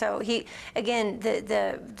chart. So again,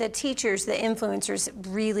 the teachers, the influencers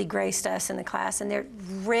really graced us in the class, and they're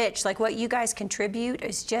rich. Like what you guys contribute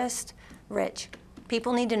is just rich.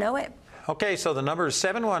 People need to know it. Okay, so the number is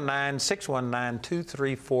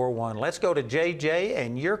 719-619-2341. Let's go to JJ,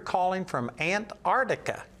 and you're calling from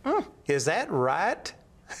Antarctica. Is that right?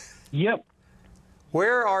 Yep.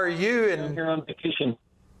 Where are you? I'm here on vacation.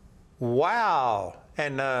 Wow.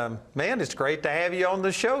 And man, it's great to have you on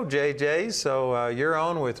the show, JJ. So you're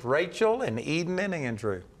on with Rachel and Eden and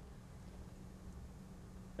Andrew.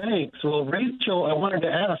 Thanks. Well, Rachel, I wanted to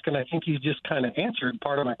ask, and I think you just kind of answered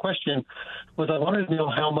part of my question, was I wanted to know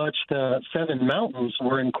how much the 7 mountains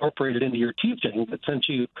were incorporated into your teaching. But since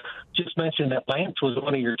you just mentioned that Lance was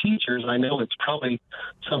one of your teachers, I know it's probably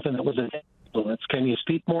something that was an influence. Can you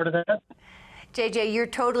speak more to that? JJ, you're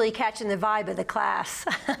totally catching the vibe of the class.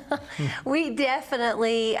 We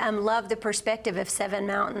definitely love the perspective of 7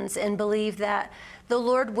 mountains and believe that the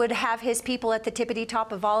Lord would have his people at the tippity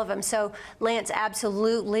top of all of them. So Lance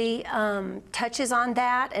absolutely touches on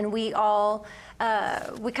that, and we all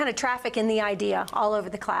we kind of traffic in the idea all over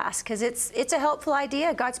the class because it's a helpful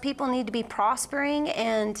idea. God's people need to be prospering,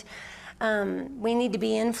 and we need to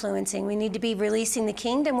be influencing. We need to be releasing the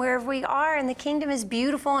kingdom wherever we are, and the kingdom is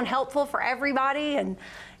beautiful and helpful for everybody. And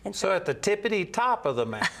so at the tippity top of the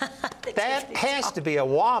mountain, that has to be a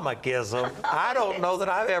Wommackism. I don't know that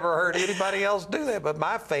I've ever heard anybody else do that, but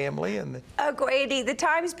my family and Oh, Grady, the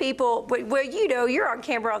Times people. Well, you know, you're on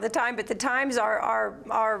camera all the time, but the Times our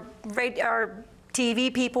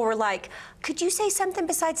TV people were like, could you say something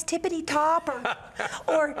besides tippity top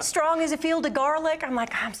or strong as a field of garlic? I'm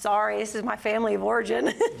like, I'm sorry, this is my family of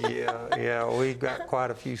origin. yeah, we've got quite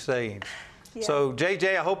a few sayings. Yeah. So,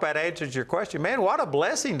 JJ, I hope that answers your question. Man, what a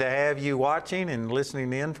blessing to have you watching and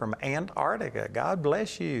listening in from Antarctica. God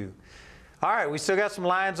bless you. All right, we still got some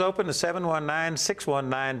lines open to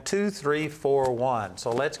 719-619-2341. So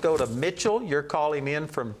let's go to Mitchell. You're calling in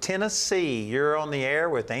from Tennessee. You're on the air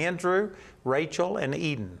with Andrew, Rachel, and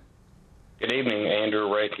Eden. Good evening,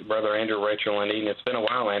 Brother Andrew, Rachel, and Eden. It's been a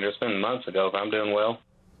while, Andrew. It's been months ago, but I'm doing well.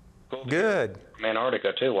 Cool. Good. From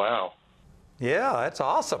Antarctica, too. Wow. Yeah, that's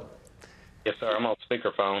awesome. Yes, sir. I'm on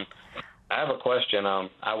speakerphone. I have a question.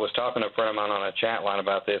 I was talking to a friend of mine on a chat line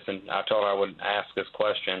about this, and I told her I would ask this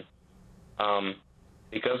question.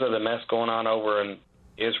 Because of the mess going on over in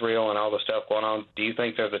Israel and all the stuff going on, do you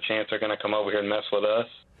think there's a chance they're going to come over here and mess with us?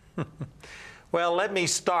 Well, let me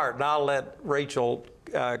start, and I'll let Rachel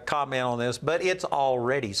comment on this, but it's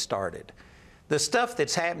already started. The stuff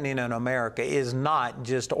that's happening in America is not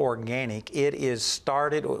just organic. It is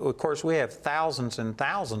started. Of course, we have thousands and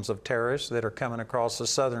thousands of terrorists that are coming across the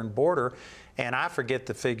southern border, and I forget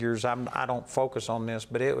the figures. I don't focus on this,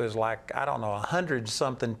 but it was like, I don't know,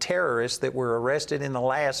 100-something terrorists that were arrested in the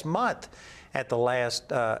last month at the last,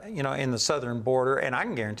 in the southern border, and I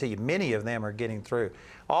can guarantee you many of them are getting through.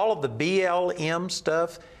 All of the BLM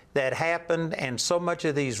stuff that happened and so much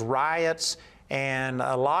of these riots and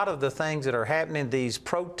a lot of the things that are happening, these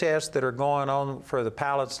protests that are going on for the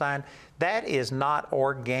Palestine, that is not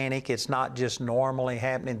organic. It's not just normally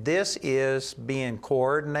happening. This is being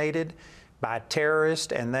coordinated by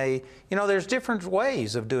terrorists, and there's different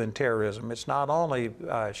ways of doing terrorism. It's not only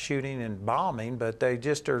shooting and bombing, but they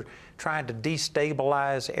just are trying to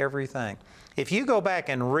destabilize everything. If you go back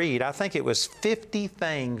and read, I think it was 50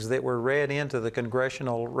 things that were read into the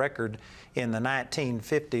congressional record in the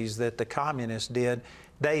 1950s that the communists did.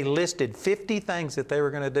 They listed 50 things that they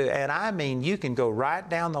were going to do. And I mean, you can go right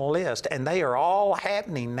down the list, and they are all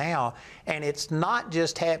happening now. And it's not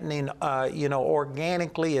just happening,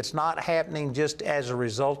 organically. It's not happening just as a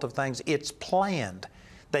result of things. It's planned.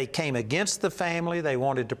 They came against the family. They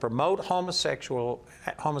wanted to promote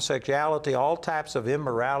homosexuality, all types of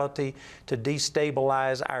immorality, to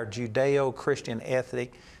destabilize our Judeo-Christian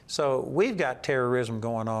ethic. So we've got terrorism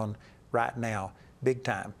going on right now, big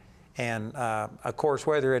time. And, of course,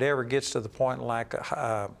 whether it ever gets to the point like,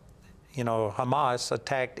 Hamas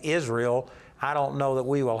attacked Israel, I don't know that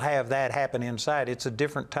we will have that happen inside. It's a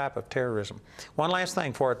different type of terrorism. One last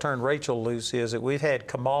thing before I turn Rachel loose is that we've had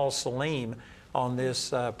Kamal Salim on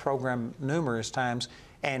this program numerous times,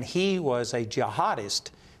 and he was a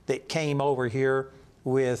jihadist that came over here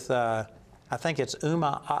with, I think it's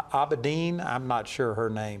Abedin, I'm not sure her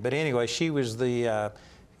name, but anyway, she was the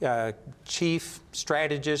chief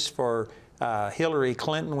strategist for Hillary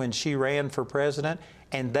Clinton when she ran for president,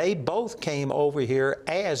 and they both came over here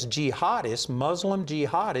as jihadists, Muslim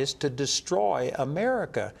jihadists, to destroy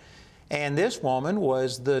America. And this woman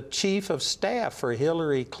was the chief of staff for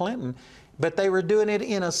Hillary Clinton, but they were doing it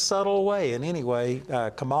in a subtle way. And anyway,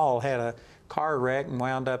 Kamal had a car wreck and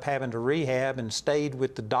wound up having to rehab and stayed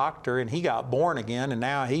with the doctor, and he got born again, and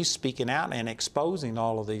now he's speaking out and exposing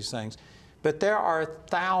all of these things. But there are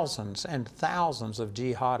thousands and thousands of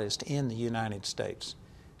jihadists in the United States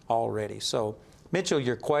already. So, Mitchell,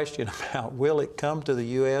 your question about will it come to the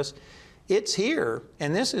U.S., it's here,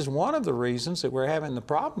 and this is one of the reasons that we're having the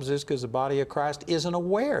problems is because the body of Christ isn't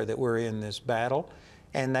aware that we're in this battle,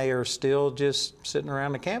 and they are still just sitting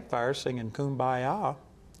around the campfire singing Kumbaya,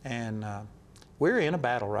 and we're in a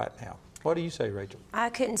battle right now. What do you say, Rachel? I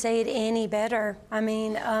couldn't say it any better. I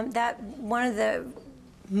mean, that one of the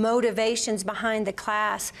motivations behind the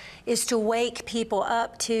class is to wake people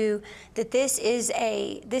up to that this is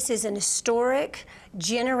an historic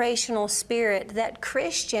generational spirit that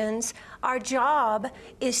Christians, our job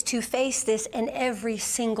is to face this in every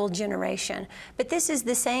single generation. But this is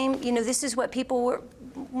the same, this is what people were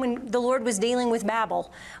when the Lord was dealing with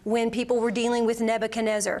Babel, when people were dealing with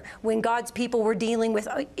Nebuchadnezzar, when God's people were dealing with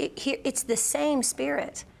it's the same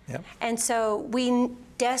spirit. Yep. And so we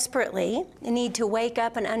desperately need to wake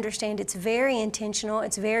up and understand it's very intentional,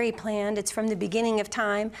 it's very planned, it's from the beginning of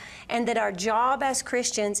time, and that our job as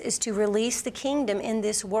Christians is to release the kingdom in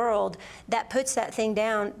this world that puts that thing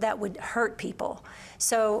down that would hurt people.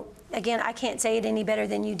 So again, I can't say it any better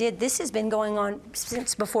than you did. This has been going on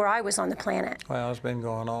since before I was on the planet. Well, it's been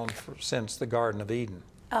going on since the Garden of Eden.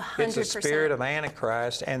 100%. It's a spirit of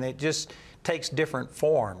Antichrist, and it just takes different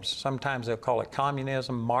forms. Sometimes they'll call it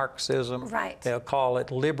communism, Marxism. Right. They'll call it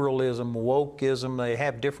liberalism, wokeism. They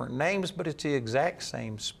have different names, but it's the exact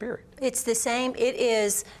same spirit. It's the same. It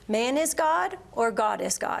is man is God or God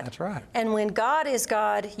is God. That's right. And when God is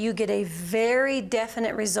God, you get a very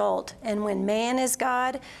definite result. And when man is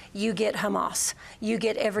God, you get Hamas. You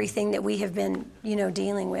get everything that we have been,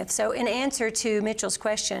 dealing with. So in answer to Mitchell's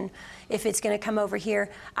question, if it's going to come over here,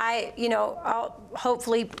 I'll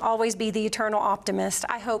hopefully always be the eternal optimist.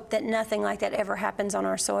 I hope that nothing like that ever happens on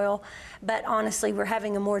our soil. But honestly, we're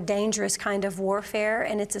having a more dangerous kind of warfare,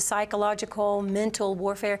 and it's a psychological, mental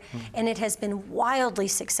warfare, and it has been wildly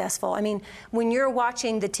successful. I mean, when you're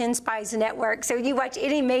watching the 10 Spies Network, so you watch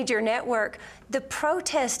any major network, the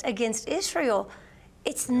protest against Israel,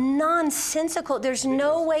 it's nonsensical. There's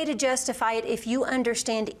no way to justify it if you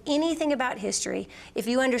understand anything about history, if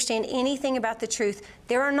you understand anything about the truth.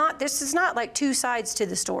 This is not like two sides to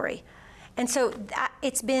the story. And so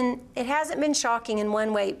it hasn't been shocking in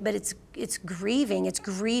one way, but it's grieving, it's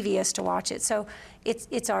grievous to watch it. So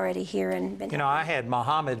it's already here and been. You know, I had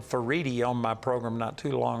Mohammed Faridi on my program not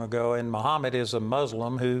too long ago, and Mohammed is a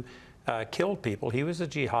Muslim who killed people. He was a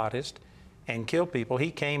jihadist and killed people. He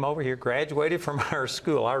came over here, graduated from our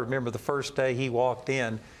school. I remember the first day he walked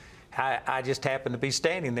in, I just happened to be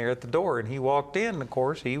standing there at the door, and he walked in, and of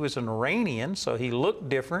course, he was an Iranian, so he looked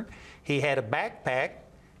different. He had a backpack,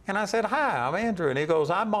 and I said, "Hi, I'm Andrew," and he goes,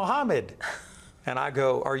 "I'm Mohammed." And I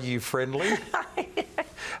go, "Are you friendly?"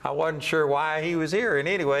 I wasn't sure why he was here, and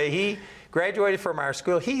anyway, he graduated from our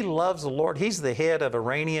school. He loves the Lord. He's the head of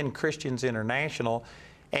Iranian Christians International.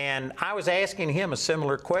 And I was asking him a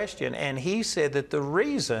similar question, and he said that the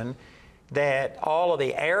reason that all of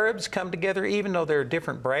the Arabs come together, even though there are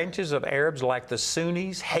different branches of Arabs, like the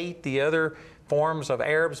Sunnis hate the other forms of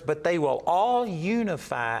Arabs, but they will all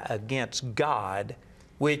unify against God,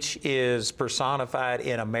 which is personified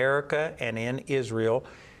in America and in Israel.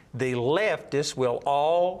 The leftists will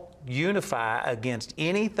all unify against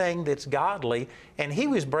anything that's godly, and he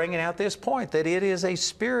was bringing out this point that it is a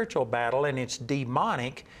spiritual battle and it's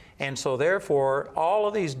demonic, and so therefore all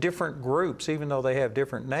of these different groups, even though they have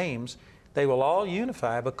different names, they will all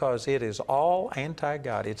unify because it is all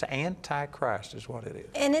anti-God. It's anti-Christ is what it is.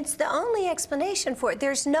 And it's the only explanation for it.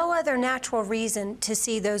 There's no other natural reason to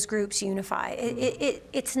see those groups unify.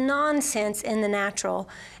 It's nonsense in the natural.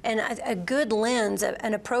 And a good lens,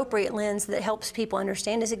 an appropriate lens that helps people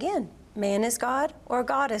understand is, again, man is God or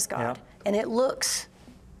God is God. Yeah. And it looks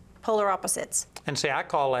polar opposites. And see, I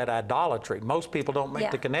call that idolatry. Most people don't make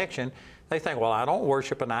the connection. They think, well, I don't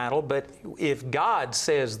worship an idol, but if God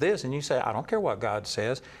says this, and you say, I don't care what God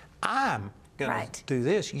says, I'm going to do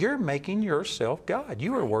this, you're making yourself God.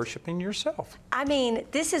 You are worshiping yourself. I mean,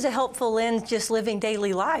 this is a helpful lens, just living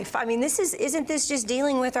daily life. I mean, isn't this just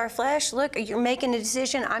dealing with our flesh? Look, you're making a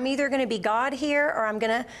decision. I'm either going to be God here or I'm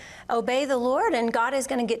going to obey the Lord, and God is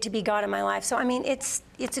going to get to be God in my life. So, I mean, it's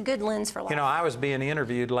a good lens for life. You know, I was being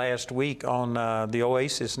interviewed last week on the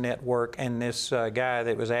Oasis Network, and this guy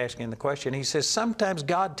that was asking the question, he says, sometimes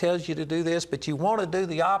God tells you to do this, but you want to do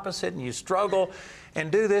the opposite, and you struggle and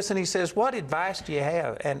do this. And he says, what advice do you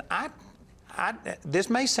have? And this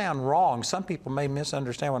may sound wrong. Some people may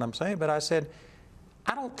misunderstand what I'm saying, but I said,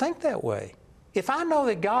 I don't think that way. If I know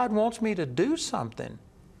that God wants me to do something,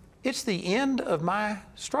 it's the end of my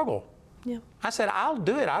struggle. Yeah. I said, I'll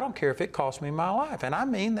do it. I don't care if it costs me my life. And I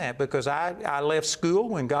mean that because I left school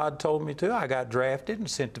when God told me to. I got drafted and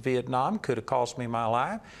sent to Vietnam. Could have cost me my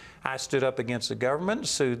life. I stood up against the government,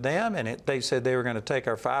 sued them, and they said they were going to take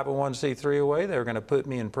our 501c3 away. They were going to put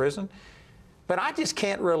me in prison. But I just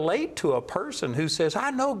can't relate to a person who says,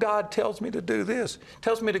 I know God tells me to do this,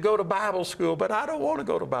 tells me to go to Bible school, but I don't want to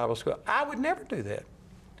go to Bible school. I would never do that.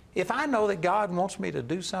 If I know that God wants me to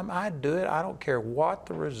do something, I'd do it. I don't care what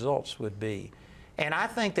the results would be. And I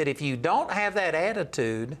think that if you don't have that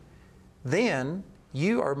attitude, then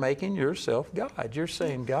you are making yourself God. You're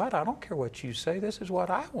saying, God, I don't care what you say. This is what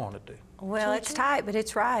I want to do. Well, it's tight, but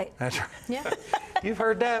it's right. That's right. Yeah. You've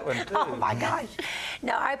heard that one, too. Oh, my gosh.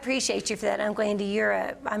 No, I appreciate you for that. I'm glad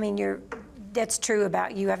that's true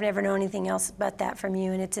about you. I've never known anything else but that from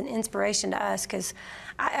you, and it's an inspiration to us because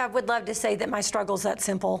I would love to say that my struggle's that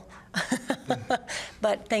simple.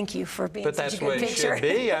 But thank you for being such a good picture. But that's the way it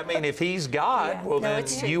should be. I mean, if he's God, well, then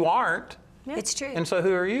you aren't. Yeah. It's true. And so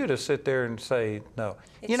who are you to sit there and say no?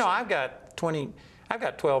 You know, I've got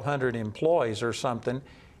 1,200 employees or something,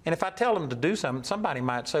 and if I tell them to do something, somebody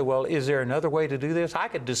might say, well, is there another way to do this? I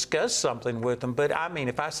could discuss something with them, but I mean,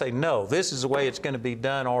 if I say, no, this is the way it's going to be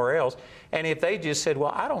done or else, and if they just said,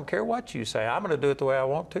 well, I don't care what you say, I'm going to do it the way I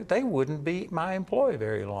want to, they wouldn't be my employee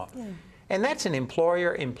very long. Yeah. And that's an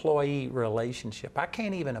employer-employee relationship. I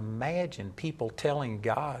can't even imagine people telling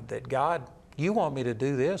God that, God, you want me to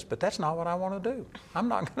do this, but that's not what I want to do. I'm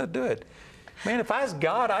not going to do it. Man, if I was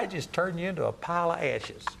God, I'd just turn you into a pile of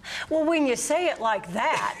ashes. Well, when you say it like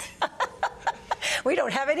that, We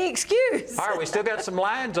don't have any excuse. All right, we still got some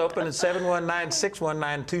lines open at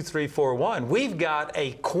 719-619-2341. We've got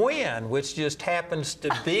a Quinn, which just happens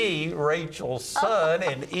to be Rachel's son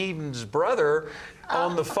and Eden's brother,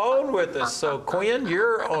 on the phone with us. So, Quinn,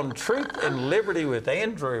 you're on Truth and Liberty with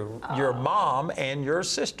Andrew, your mom and your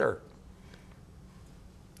sister.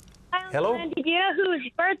 Hello? Did you know whose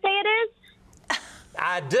birthday it is?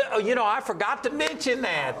 I do. Oh, you know, I forgot to mention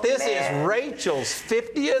that. This is Rachel's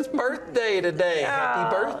 50th birthday today.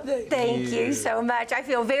 Happy birthday. Thank you so much. I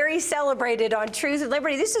feel very celebrated on Truth and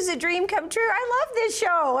Liberty. This is a dream come true. I love this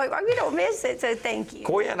show. We don't miss it, so thank you.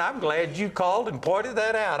 Quinn, I'm glad you called and pointed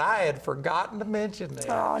that out. I had forgotten to mention that.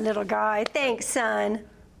 Oh, little guy. Thanks, son.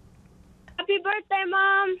 Happy birthday,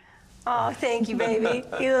 Mom. Oh, thank you, baby.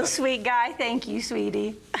 You little sweet guy. Thank you,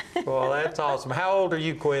 sweetie. Well, that's awesome. How old are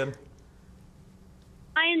you, Quinn?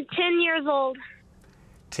 I am 10 years old.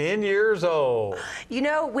 10 years old. You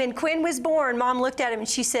know, when Quinn was born, Mom looked at him and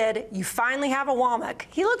she said, "You finally have a Wommack.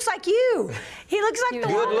 He looks like you. He looks like the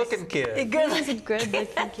good-looking kid." He's a good-looking kid.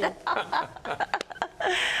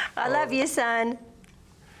 I love you, son.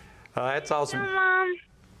 That's awesome. Mom.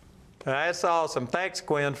 That's awesome. Thanks,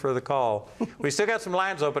 Quinn, for the call. We still got some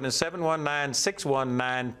lines open at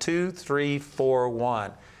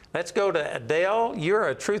 719-619-2341. Let's go to Adele. You're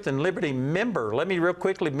a Truth and Liberty member. Let me real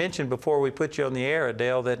quickly mention before we put you on the air,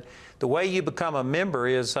 Adele, that the way you become a member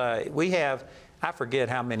is we have, I forget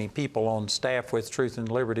how many people on staff with Truth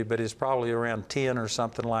and Liberty, but it's probably around 10 or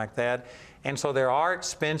something like that. And so there are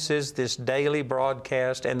expenses, this daily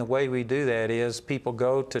broadcast, and the way we do that is people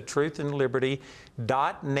go to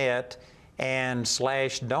truthandliberty.net and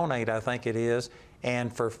 /donate, I think it is.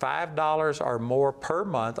 And for $5 or more per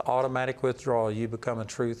month, automatic withdrawal, you become a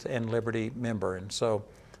Truth and Liberty member. And so,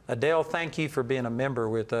 Adele, thank you for being a member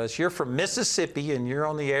with us. You're from Mississippi, and you're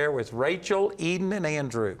on the air with Rachel, Eden, and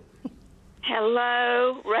Andrew.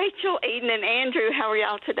 Hello, Rachel, Eden, and Andrew. How are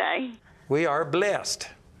y'all today? We are blessed.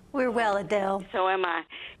 We're well, Adele. So am I.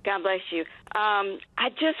 God bless you.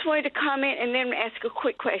 I just wanted to comment and then ask a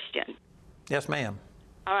quick question. Yes, ma'am.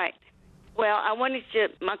 All right. Well,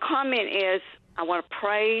 my comment is, I want to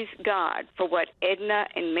praise God for what Edna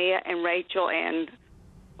and Mia and Rachel and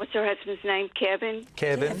what's her husband's name? Kevin.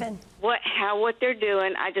 What they're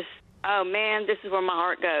doing. Oh man, this is where my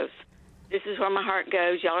heart goes. This is where my heart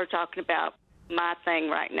goes. Y'all are talking about my thing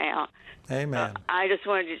right now. Amen. I just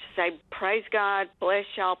wanted to say, praise God, bless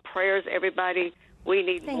y'all, prayers, everybody. We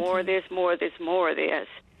need more of this, more of this, more of this.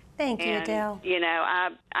 Thank you, Adele. You know,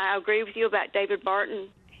 I agree with you about David Barton.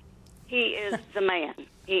 He is the man.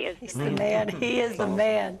 He's the man. He is the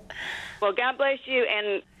man. Well, God bless you.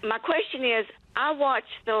 And my question is, I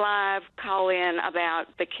watched the live call-in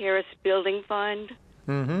about the Karis Building Fund.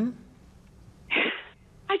 Mm-hmm.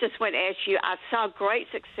 I just want to ask you, I saw great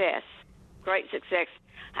success.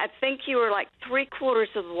 I think you were like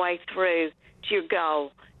 3/4 of the way through to your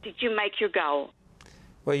goal. Did you make your goal?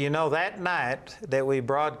 Well, you know, that night that we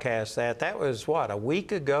broadcast that was, what, a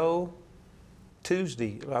week ago?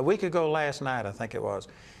 Tuesday, a week ago last night, I think it was.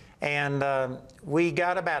 And we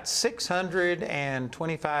got about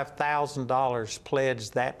 $625,000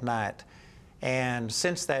 pledged that night. And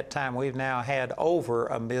since that time, we've now had over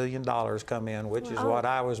 $1 million come in, which is what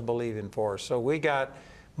I was believing for. So we got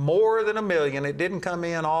more than $1 million. It didn't come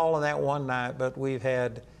in all in that one night, but we've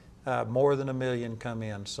had more than $1 million come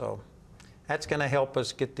in. So that's going to help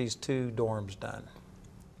us get these 2 dorms done.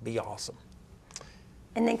 Be awesome.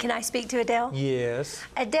 And then can I speak to Adele? Yes.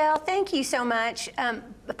 Adele, thank you so much.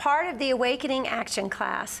 Part of the Awakening Action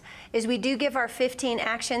class is we do give our 15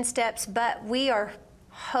 action steps, but we are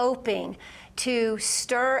hoping to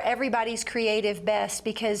stir everybody's creative best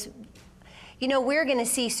because, you know, we're going to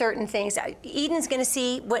see certain things. Eden's going to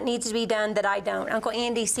see what needs to be done that I don't. Uncle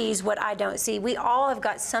Andy sees what I don't see. We all have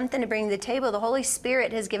got something to bring to the table. The Holy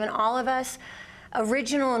Spirit has given all of us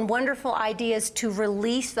original and wonderful ideas to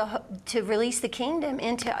release the kingdom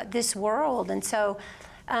into this world. And so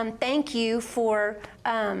thank you for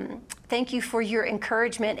your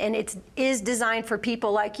encouragement, and it is designed for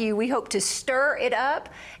people like you. We hope to stir it up,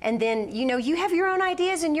 and then, you know, you have your own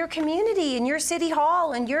ideas in your community, in your city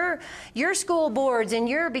hall, and your school boards,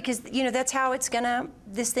 and because, you know, that's how this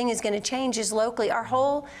thing is gonna change is locally. A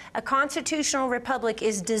constitutional republic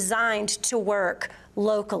is designed to work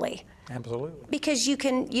locally. Absolutely. Because you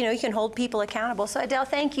can hold people accountable. So Adele,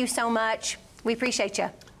 thank you so much. We appreciate you.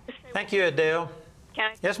 Thank you, Adele.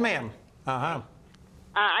 Can I? Yes, ma'am. Uh-huh.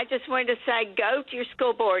 I just wanted to say, go to your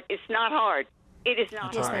school board. It's not hard. It is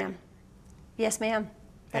not Yes, hard. ma'am. Yes, ma'am.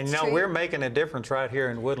 And you know, we're making a difference right here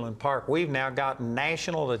in Woodland Park. We've now gotten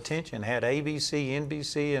national attention, had ABC,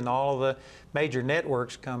 NBC, and all of the major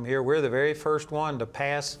networks come here. We're the very first one to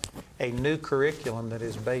pass a new curriculum that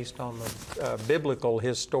is based on the biblical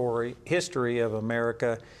history of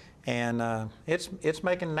America, and it's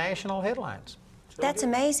making national headlines. That's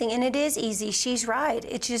amazing, and it is easy. She's right.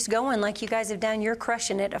 It's just going like you guys have done. You're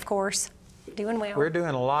crushing it, of course. Doing well. We're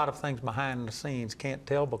doing a lot of things behind the scenes. Can't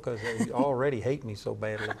tell because they already hate me so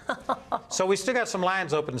badly. So we still got some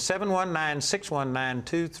lines open,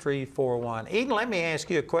 719-619-2341. Eden, let me ask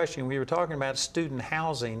you a question. We were talking about student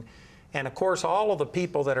housing, and of course all of the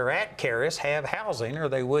people that are at Charis have housing or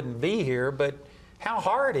they wouldn't be here, but how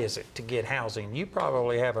hard is it to get housing? You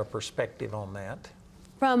probably have a perspective on that.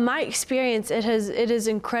 From my experience, it is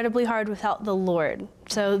incredibly hard without the Lord.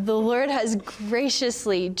 So the Lord has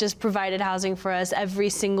graciously just provided housing for us every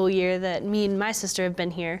single year that me and my sister have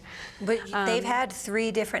been here. But they've had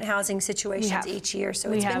 3 different housing situations each year,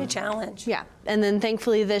 so it's been a challenge. Yeah, and then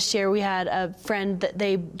thankfully this year we had a friend that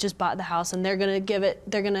they just bought the house and they're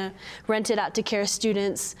gonna rent it out to Charis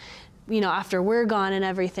students, you know, after we're gone and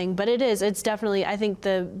everything. But it's definitely, I think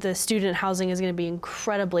the student housing is going to be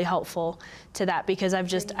incredibly helpful to that, because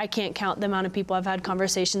I can't count the amount of people I've had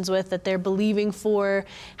conversations with that they're believing for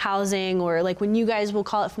housing, or like when you guys will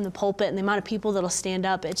call it from the pulpit, and the amount of people that'll stand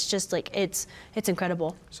up, it's just like, it's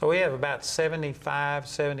incredible. So we have about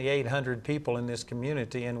 7,800 people in this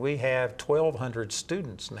community, and we have 1,200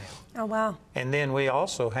 students now. Oh, wow. And then we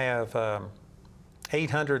also have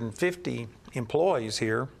 850 employees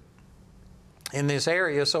here in this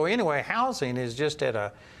area. So anyway, housing is just at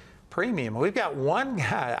a premium. We've got one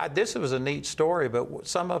guy, this was a neat story, but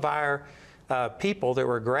some of our people that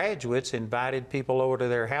were graduates invited people over to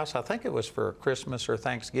their house. I think it was for a Christmas or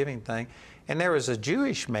Thanksgiving thing. And there was a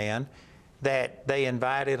Jewish man that they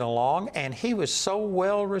invited along, and he was so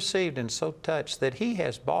well received and so touched that he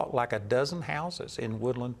has bought like a dozen houses in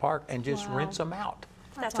Woodland Park and just rents them out.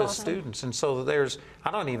 That's to awesome. Students. And so there's,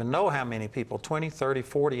 I don't even know how many people, 20, 30,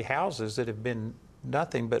 40 houses that have been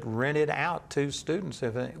nothing but rented out to students.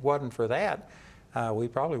 If it wasn't for that, we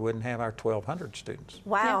probably wouldn't have our 1,200 students.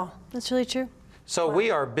 Wow. Yeah, that's really true. So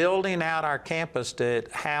we are building out our campus to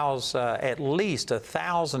house at least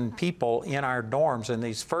 1,000 people in our dorms, and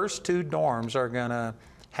these first 2 dorms are going to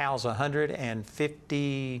house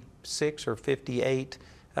 156 or 58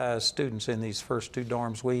 students in these first 2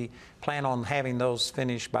 dorms. We plan on having those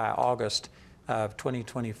finished by August of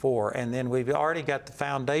 2024. And then we've already got the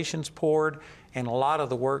foundations poured and a lot of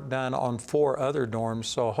the work done on 4 other dorms.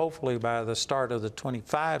 So hopefully by the start of the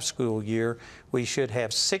 25 school year, we should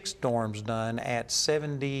have 6 dorms done at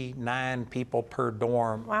 79 people per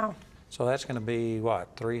dorm. Wow. So that's going to be, what,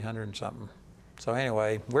 300 and something. So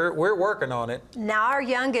anyway, we're working on it. Now our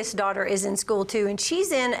youngest daughter is in school too, and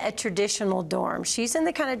she's in a traditional dorm. She's in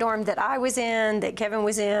the kind of dorm that I was in, that Kevin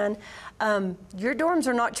was in. Your dorms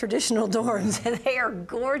are not traditional dorms. They are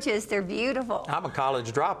gorgeous. They're beautiful. I'm a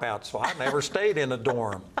college dropout, so I never stayed in a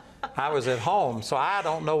dorm. I was at home, so I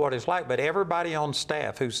don't know what it's like, but everybody on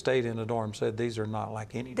staff who stayed in a dorm said these are not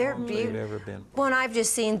like any dorms they've ever been. Well, and I've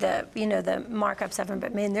just seen the, you know, the markups of them,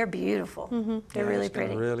 but man, they're beautiful. They're really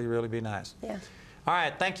pretty. Really, really be nice. Yeah. All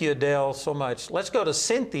right, thank you, Adele, so much. Let's go to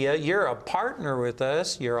Cynthia. You're a partner with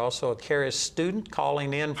us. You're also a Charis student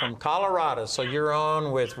calling in from Colorado. So you're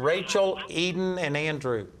on with Rachel, Eden, and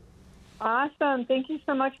Andrew. Awesome. Thank you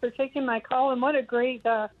so much for taking my call, and what a great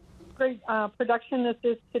production this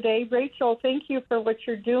is today. Rachel, thank you for what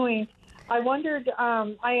you're doing. I wondered,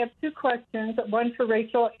 I have 2 questions, one for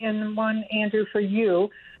Rachel and one, Andrew, for you.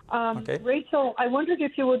 Okay. Rachel, I wondered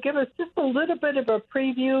if you would give us just a little bit of a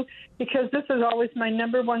preview, because this is always my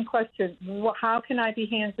number 1 question. How can I be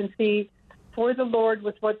hands and feet for the Lord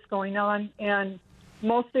with what's going on? And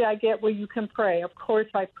mostly I get where you can pray. Of course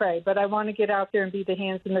I pray, but I want to get out there and be the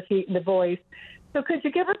hands and the feet and the voice. So could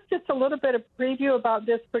you give us just a little bit of preview about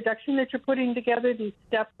this production that you're putting together, these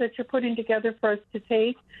steps that you're putting together for us to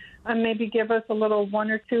take, and maybe give us a little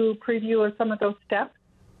 1 or 2 preview of some of those steps?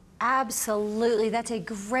 Absolutely. That's a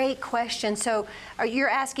great question. So you're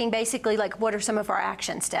asking basically, like, what are some of our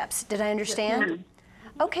action steps? Did I understand? Yes,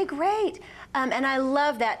 okay, great. And I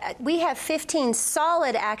love that. We have 15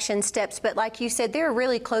 solid action steps, but like you said, they're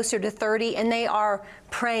really closer to 30, and they are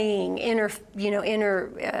praying,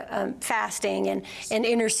 fasting and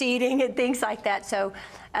interceding and things like that. So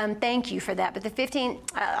thank you for that. But the 15,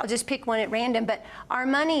 I'll just pick one at random, but our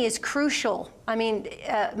money is crucial. I mean,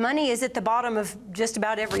 money is at the bottom of just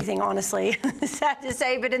about everything, honestly. Sad to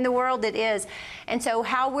say, but in the world it is. And so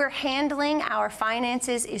how we're handling our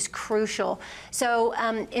finances is crucial. So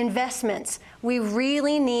investments, we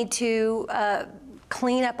really need to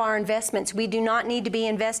clean up our investments. We do not need to be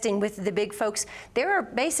investing with the big folks. There are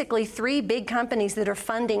basically 3 big companies that are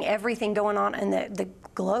funding everything going on in the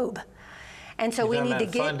globe. And so we need to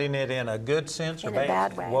get funding it in a good sense or in a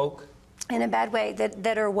bad way. Woke? In a bad way,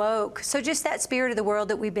 that are woke. So just that spirit of the world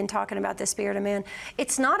that we've been talking about, the spirit of man,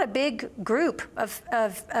 it's not a big group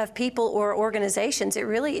of people or organizations. It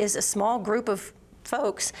really is a small group of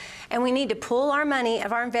folks, and we need to pull our money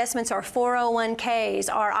of our investments, our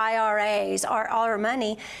 401ks, our IRAs, our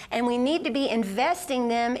money, and we need to be investing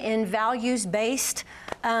them in values-based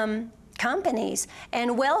companies.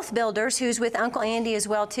 And Wealth Builders, who's with Uncle Andy as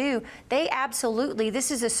well too, they absolutely,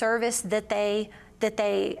 this is a service that they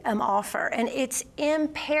offer, and it's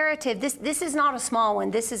imperative. This is not a small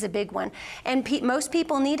one. This is a big one, and most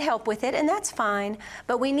people need help with it, and that's fine.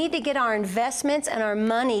 But we need to get our investments and our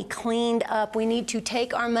money cleaned up. We need to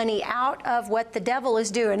take our money out of what the devil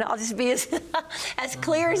is doing. I'll just be as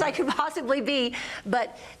clear as I could possibly be,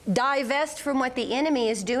 but divest from what the enemy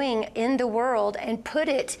is doing in the world and put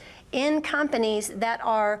it in companies that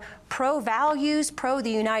are pro-values, pro the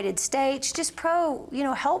United States, just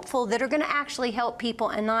helpful, that are going to actually help people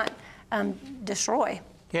and not destroy.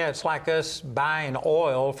 Yeah, it's like us buying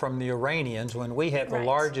oil from the Iranians when we have the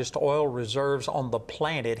largest oil reserves on the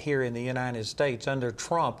planet here in the United States. Under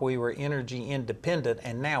Trump, we were energy independent,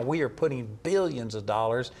 and now we are putting billions of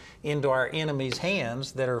dollars into our enemies'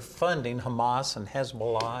 hands that are funding Hamas and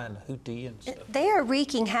Hezbollah and Houthi and stuff. They are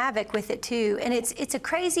wreaking havoc with it too, and it's a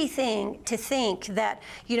crazy thing to think that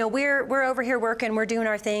we're over here working, we're doing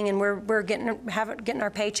our thing, and we're getting our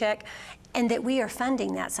paycheck, and that we are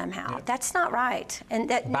funding that somehow. Yeah. That's not right. And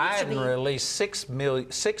that Biden released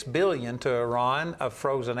 $6 billion to Iran of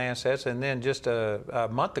frozen assets, and then just a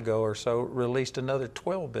month ago or so released another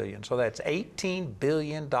 $12 billion. So that's $18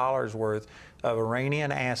 billion worth of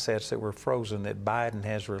Iranian assets that were frozen that Biden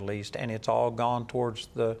has released, and it's all gone towards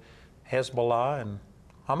the Hezbollah and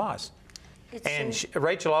Hamas. And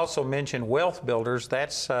Rachel also mentioned Wealth Builders.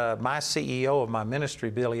 That's my CEO of my ministry,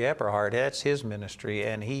 Billy Epperhart. That's his ministry,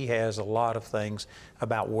 and he has a lot of things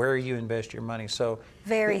about where you invest your money. So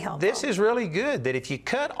very helpful. This is really good, that if you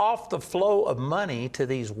cut off the flow of money to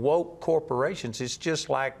these woke corporations, it's just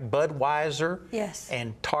like Budweiser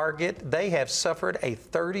and Target. They have suffered a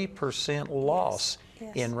 30% loss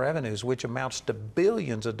in revenues, which amounts to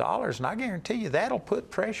billions of dollars. And I guarantee you that'll put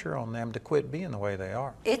pressure on them to quit being the way they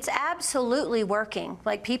are. It's absolutely working.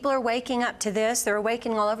 Like, people are waking up to this. They're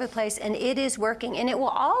awakening all over the place, and it is working, and it will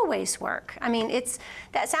always work. I mean,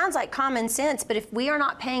 that sounds like common sense, but if we are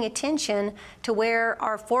not paying attention to where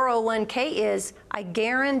our 401k is, I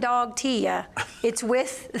guarantee you, it's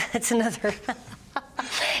with, that's another...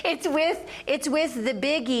 It's with the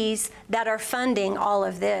biggies that are funding all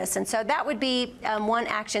of this. And so that would be one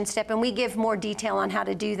action step, and we give more detail on how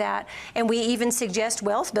to do that. And we even suggest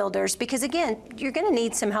Wealth Builders, because again, you're going to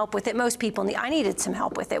need some help with it. Most people I needed some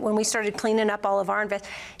help with it when we started cleaning up all of our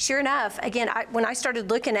investments. Sure enough, again, when I started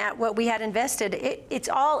looking at what we had invested, it's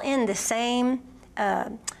all in the same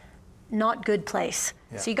not good place.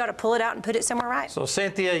 Yeah. So you got to pull it out and put it somewhere right. So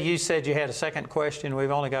Cynthia, you said you had a second question.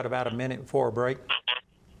 We've only got about a minute before a break.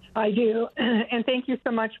 I do, and thank you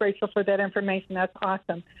so much, Rachel, for that information. That's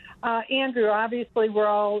awesome. Andrew, obviously we're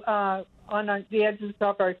all on the edges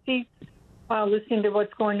of our seats listening to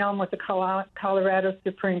what's going on with the Colorado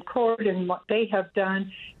Supreme Court and what they have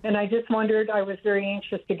done. And I just wondered, I was very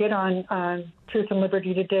anxious to get on Truth and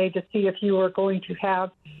Liberty today to see if you were going to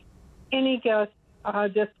have any guests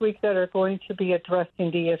this week that are going to be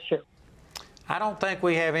addressing the issue. I don't think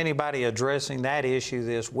we have anybody addressing that issue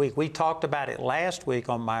this week. We talked about it last week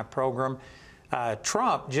on my program.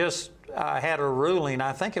 Trump just had a ruling,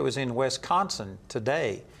 I think it was in Wisconsin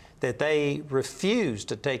today, that they refused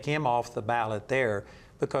to take him off the ballot there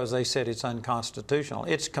because they said it's unconstitutional.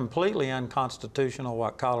 It's completely unconstitutional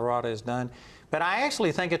what Colorado has done. But I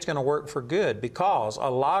actually think it's going to work for good, because a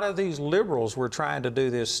lot of these liberals were trying to do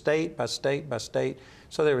this state by state by state.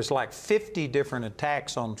 So there was like 50 different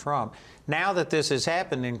attacks on Trump. Now that this has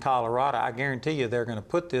happened in Colorado, I guarantee you they're going to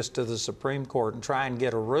put this to the Supreme Court and try and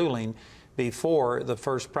get a ruling before the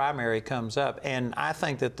first primary comes up. And I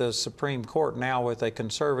think that the Supreme Court now, with a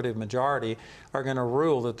conservative majority, are going to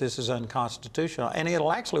rule that this is unconstitutional. And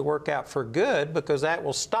it'll actually work out for good, because that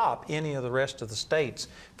will stop any of the rest of the states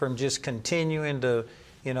from just continuing to,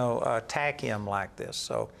 attack him like this.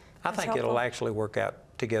 So I think it'll actually work out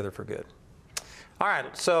together for good. All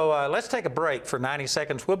right, so let's take a break for 90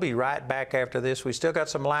 seconds. We'll be right back after this. We still got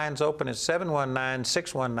some lines open at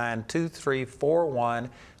 719-619-2341.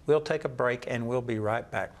 We'll take a break, and we'll be right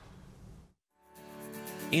back.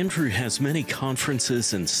 Andrew has many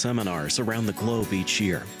conferences and seminars around the globe each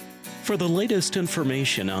year. For the latest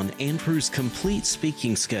information on Andrew's complete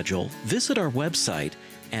speaking schedule, visit our website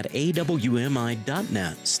at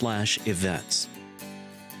awmi.net/events.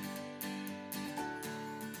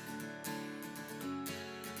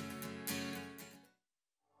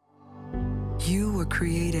 You were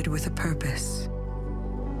created with a purpose,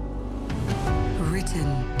 written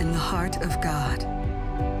in the heart of God.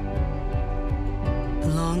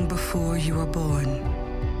 Long before you were born,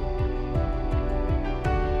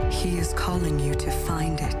 He is calling you to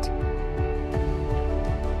find it.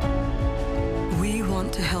 We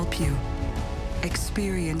want to help you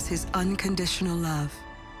experience His unconditional love,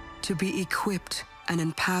 to be equipped and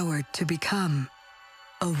empowered to become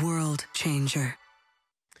a world changer.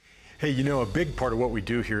 Hey, you know, a big part of what we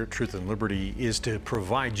do here at Truth and Liberty is to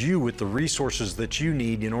provide you with the resources that you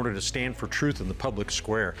need in order to stand for truth in the public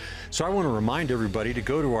square. So I want to remind everybody to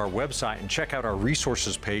go to our website and check out our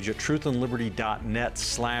resources page at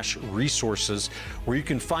truthandliberty.net/resources, where you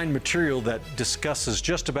can find material that discusses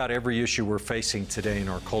just about every issue we're facing today in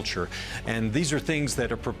our culture. And these are things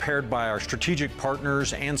that are prepared by our strategic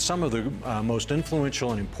partners and some of the most influential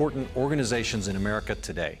and important organizations in America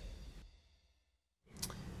today.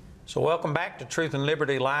 So welcome back to Truth and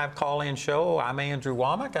Liberty Live Call-In Show. I'm Andrew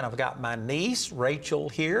Wommack, and I've got my niece, Rachel,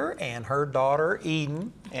 here, and her daughter,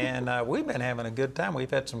 Eden. And we've been having a good time. We've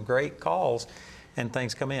had some great calls and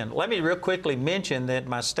things come in. Let me real quickly mention that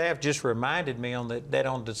my staff just reminded me that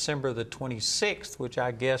on December the 26th, which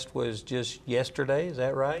I guessed was just yesterday, is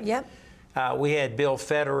that right? Yep. We had Bill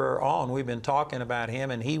Federer on. We've been talking about him,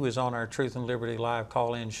 and he was on our Truth and Liberty Live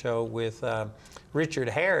Call-In Show with Richard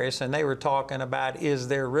Harris, and they were talking about, is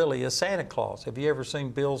there really a Santa Claus? Have you ever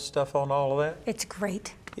seen Bill's stuff on all of that? It's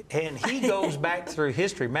great. And he goes back through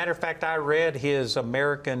history. Matter of fact, I read his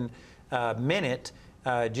American Minute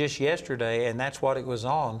just yesterday, and that's what it was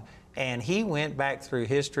on. And he went back through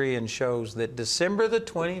history and shows that December the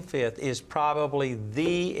 25th is probably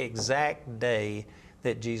the exact day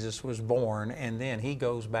that Jesus was born. And then he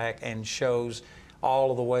goes back and shows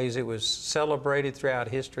all of the ways it was celebrated throughout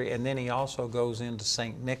history. And then he also goes into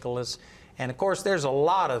St. Nicholas. And of course, there's a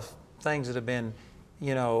lot of things that have been,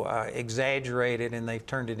 you know, exaggerated, and they've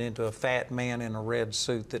turned it into a fat man in a red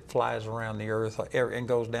suit that flies around the earth and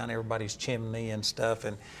goes down everybody's chimney and stuff.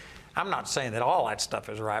 And I'm not saying that all that stuff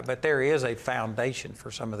is right, but there is a foundation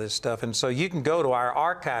for some of this stuff. And so you can go to our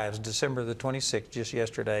archives, December the 26th, just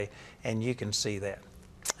yesterday, and you can see that.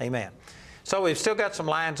 Amen. So we've still got some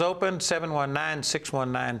lines open,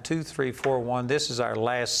 719-619-2341. This is our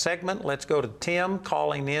last segment. Let's go to Tim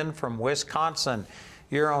calling in from Wisconsin.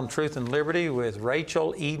 You're on Truth and Liberty with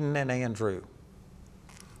Rachel, Eden, and Andrew.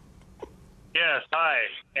 Yes, hi,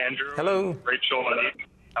 Andrew. Hello. Rachel and Eden.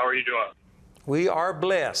 How are you doing? We are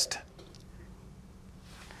blessed.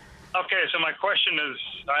 Okay, so my question is,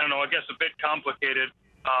 I don't know, I guess a bit complicated.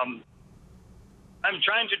 I'm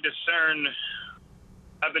trying to discern.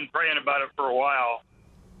 I've been praying about it for a while,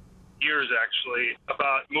 years actually,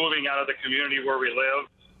 about moving out of the community where we live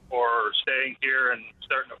or staying here and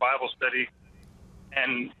starting a Bible study.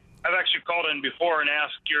 And I've actually called in before and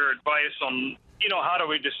asked your advice on, you know, how do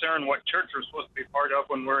we discern what church we're supposed to be part of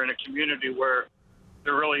when we're in a community where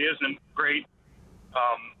there really isn't great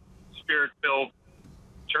spirit-filled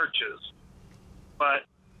churches. But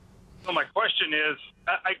so my question is,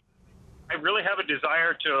 I really have a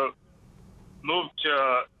desire to move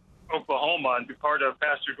to Oklahoma and be part of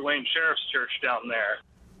Pastor Dwayne Sheriff's church down there.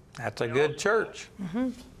 That's a good church.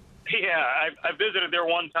 Mm-hmm. Yeah, I visited there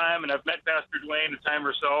one time, and I've met Pastor Dwayne a time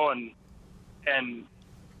or so, and I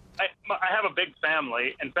have a big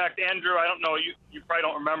family. In fact, Andrew, I don't know, you probably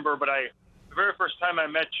don't remember, but the very first time I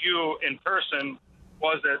met you in person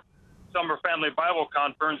was at Summer Family Bible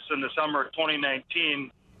Conference in the summer of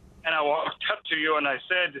 2019, and I walked up to you and I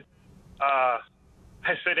said,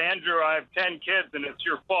 Andrew, I have 10 kids and it's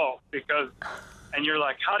your fault and you're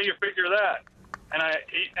like, how do you figure that? And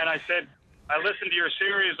I said, I listened to your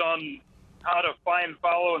series on how to find,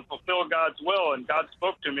 follow, and fulfill God's will, and God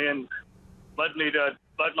spoke to me and led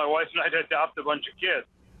my wife and I to adopt a bunch of kids.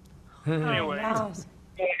 Anyway, wow.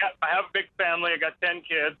 I have a big family. I got 10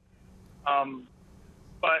 kids,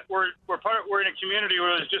 but we're in a community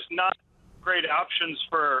where there's just not great options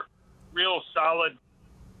for real solid,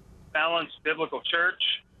 balanced biblical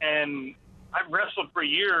church. And I've wrestled for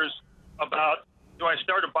years about, do I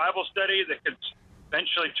start a Bible study that could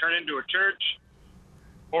eventually turn into a church,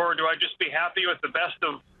 or do I just be happy with the best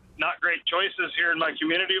of not great choices here in my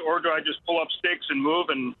community, or do I just pull up stakes and move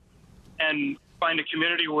and find a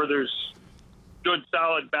community where there's good,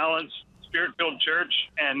 solid, balanced, spirit-filled church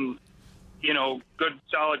and, you know, good,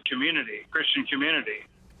 solid community, Christian community,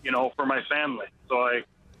 you know, for my family. So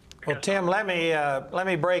Well, Tim, let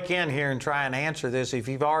me break in here and try and answer this. If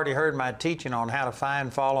you've already heard my teaching on how to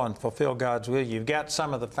find, follow, and fulfill God's will, you've got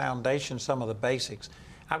some of the foundation, some of the basics.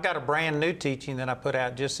 I've got a brand new teaching that I put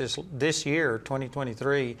out just this year,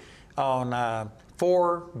 2023, on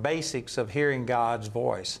 4 basics of hearing God's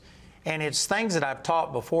voice. And it's things that I've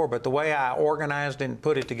taught before, but the way I organized and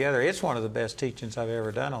put it together, it's one of the best teachings I've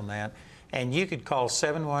ever done on that. And you could call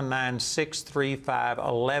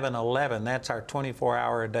 719-635-1111. That's our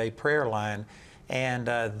 24-hour-a-day prayer line. And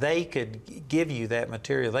they could give you that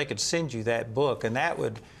material. They could send you that book, and that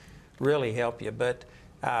would really help you. But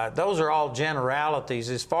those are all generalities.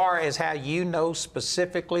 As far as how you know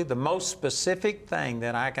specifically, the most specific thing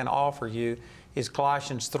that I can offer you is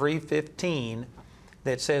Colossians 3:15,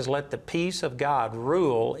 that says, let the peace of God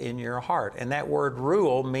rule in your heart. And that word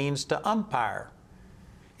rule means to umpire.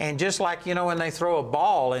 And just like, you know, when they throw a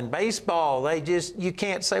ball in baseball, you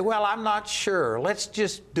can't say, well, I'm not sure, let's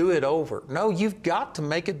just do it over. No, you've got to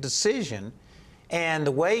make a decision. And the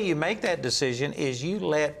way you make that decision is you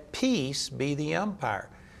let peace be the umpire.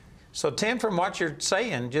 So, Tim, from what you're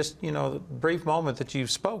saying, just, you know, the brief moment that you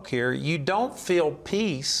spoke here, you don't feel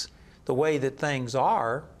peace the way that things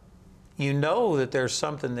are. You know that there's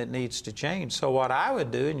something that needs to change. So what I would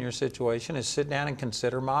do in your situation is sit down and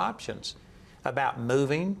consider my options about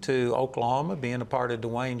moving to Oklahoma, being a part of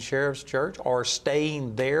Dwayne Sheriff's Church, or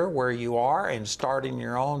staying there where you are and starting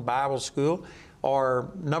your own Bible school,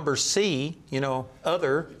 or number C, you know,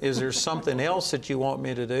 is there something else that you want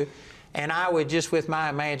me to do? And I would just, with my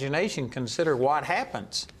imagination, consider what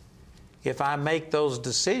happens if I make those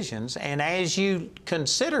decisions. And as you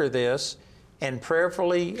consider this and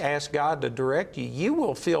prayerfully ask God to direct you, you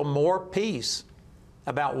will feel more peace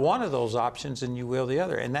about one of those options than you will the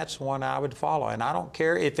other. And that's one I would follow. And I don't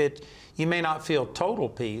care if you may not feel total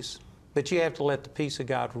peace, but you have to let the peace of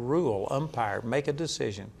God rule, umpire, make a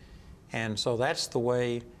decision. And so that's the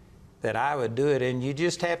way that I would do it. And you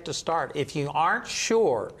just have to start. If you aren't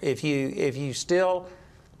sure, if you still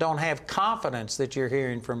don't have confidence that you're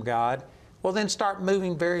hearing from God, well, then start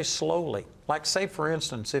moving very slowly. Like, say, for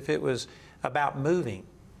instance, if it was about moving,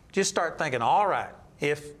 just start thinking, all right,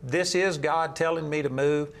 if this is God telling me to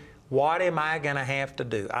move, what am I going to have to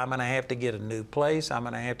do? I'm going to have to get a new place. I'm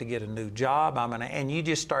going to have to get a new job. And you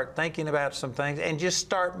just start thinking about some things and just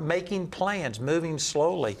start making plans, moving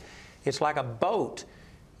slowly. It's like a boat.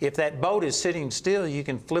 If that boat is sitting still, you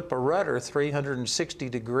can flip a rudder 360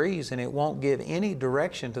 degrees and it won't give any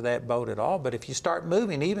direction to that boat at all. But if you start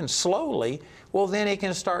moving even slowly, well, then it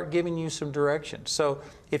can start giving you some direction. So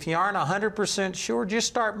if you aren't 100% sure, just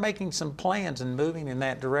start making some plans and moving in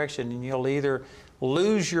that direction, and you'll either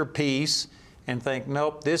lose your peace and think,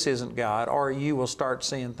 nope, this isn't God, or you will start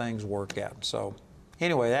seeing things work out. So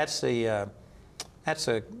anyway, that's the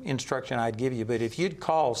instruction I'd give you. But if you'd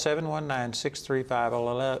call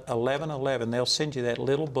 719-635-1111, they'll send you that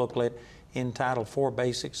little booklet entitled 4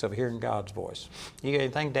 Basics of Hearing God's Voice. You got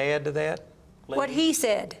anything to add to that? What he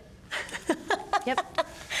said. Yep.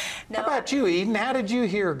 How about you, Eden? How did you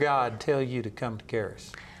hear God tell you to come to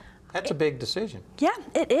Charis? That's a big decision. Yeah,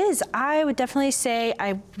 it is. I would definitely say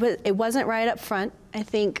it wasn't right up front. I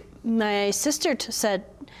think my sister said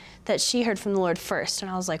that she heard from the Lord first, and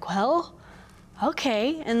I was like, well,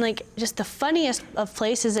 okay. And like, just the funniest of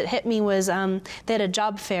places it hit me was they had a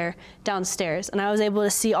job fair downstairs, and I was able to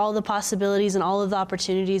see all the possibilities and all of the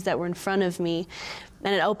opportunities that were in front of me.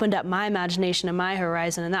 And it opened up my imagination and my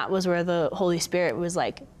horizon, and that was where the Holy Spirit was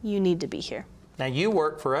like, you need to be here. Now, you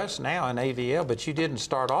work for us now in AVL, but you didn't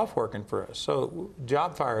start off working for us. So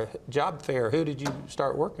job fair, who did you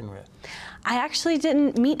start working with? I actually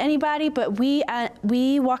didn't meet anybody, but we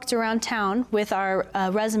walked around town with our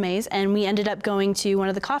resumes, and we ended up going to one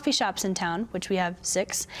of the coffee shops in town, which we have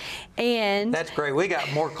 6. And that's great. We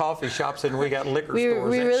got more coffee shops than we got liquor stores.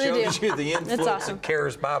 We really do. That shows you the influence awesome. of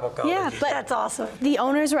Charis Bible College. Yeah, but that's awesome. The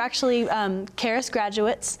owners were actually Charis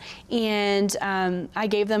graduates, and I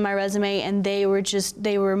gave them my resume, and they were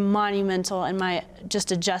monumental in my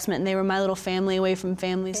adjustment, and they were my little family away from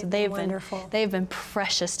family. So they've been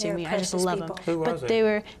precious to me. I just love them. Who was but they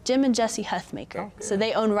were Jim and Jesse Huthmaker. Oh, so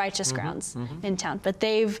they own Righteous Grounds in town. But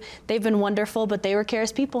they've been wonderful. But they were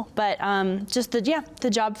Charis people. But just the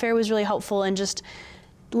job fair was really helpful, and just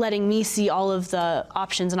letting me see all of the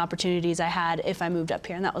options and opportunities I had if I moved up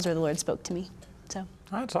here, and that was where the Lord spoke to me. So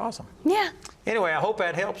that's awesome. Yeah. Anyway, I hope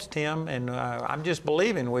that helps, Tim, and I'm just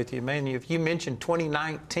believing with you, man. If you mentioned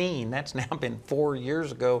 2019, that's now been 4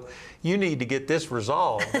 years ago. You need to get this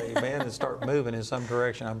resolved, amen, and start moving in some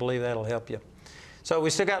direction. I believe that'll help you. So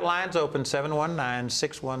we still got lines open,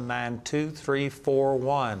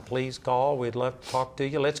 719-619-2341. Please call. We'd love to talk to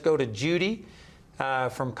you. Let's go to Judy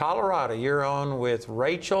from Colorado. You're on with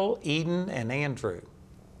Rachel, Eden, and Andrew.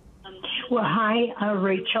 Well, hi,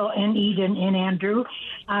 Rachel and Eden and Andrew.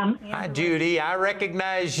 Hi, Judy. I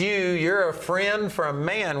recognize you. You're a friend from,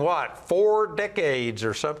 man, what, 4 decades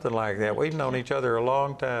or something like that. We've known each other a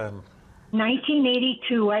long time.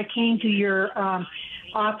 1982, I came to your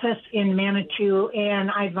office in Manitou, and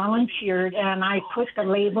I volunteered, and I put the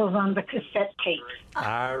labels on the cassette tapes.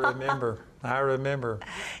 I remember. I remember.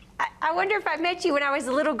 I wonder if I met you when I was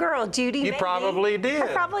a little girl, Judy. You maybe. probably did.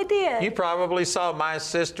 I probably did. You probably saw my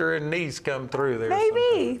sister and niece come through there.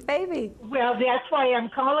 Maybe. Well, that's why I'm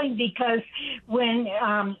calling, because when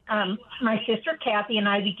my sister Kathy and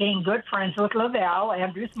I became good friends with Lavelle,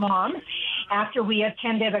 Andrew's mom, after we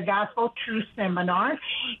attended a Gospel Truth seminar,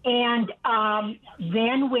 and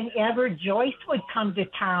then whenever Joyce would come to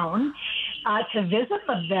town to visit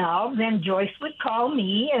Lavelle, then Joyce would call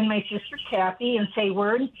me and my sister Kathy and say,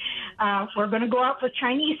 we're going to go out for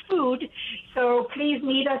Chinese food, so please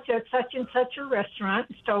meet us at such and such a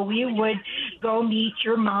restaurant. So we would go meet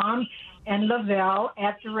your mom and Lavelle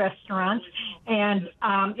at the restaurant, and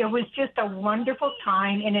it was just a wonderful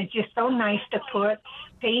time, and it's just so nice to put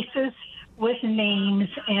faces with names.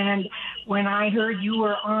 And when I heard you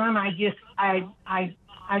were on, I just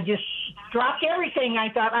dropped everything. I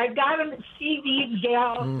thought, I've got to see these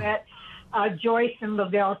gals that Joyce and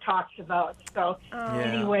Lavelle talked about. So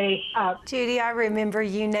anyway. Judy, I remember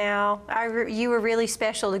you now. You were really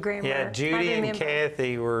special to Grandma. Yeah, Judy and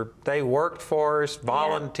Kathy they worked for us,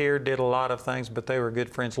 volunteered, did a lot of things, but they were good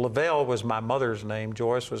friends. Lavelle was my mother's name.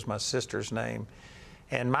 Joyce was my sister's name.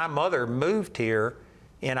 And my mother moved here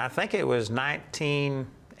in, I think it was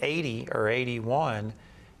 1980 or 81,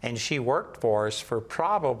 and she worked for us for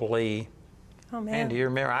probably, man, do you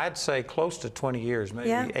remember? I'd say close to 20 years,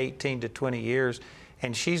 maybe 18 to 20 years.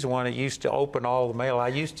 And she's the one that used to open all the mail. I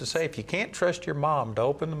used to say, if you can't trust your mom to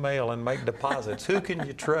open the mail and make deposits, who can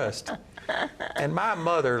you trust? And my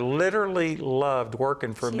mother literally loved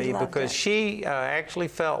working for me because she actually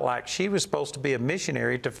felt like she was supposed to be a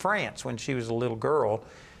missionary to France when she was a little girl.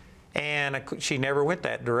 And she never went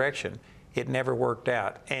that direction. It never worked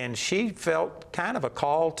out. And she felt kind of a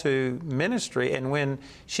call to ministry. And when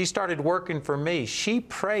she started working for me, she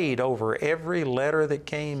prayed over every letter that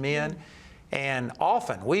came in. And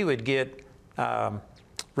often we would get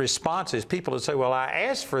responses. People would say, well, I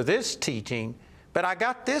asked for this teaching, but I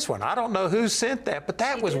got this one. I don't know who sent that, but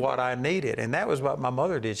that was what I needed. And that was what my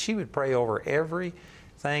mother did. She would pray over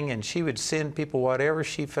everything, and she would send people whatever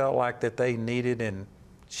she felt like that they needed. And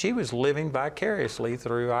she was living vicariously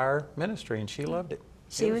through our ministry, and she loved it.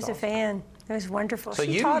 She was awesome. A fan. It was wonderful. So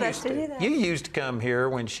she taught us to do that. You used to come here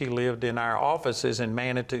when she lived in our offices in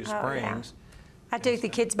Manitou Springs. Yeah. I took the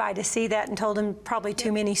kids by to see that and told them probably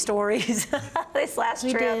too many stories this last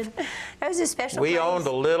trip. That was a special place. We owned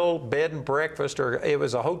a little bed and breakfast, or it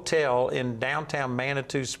was a hotel in downtown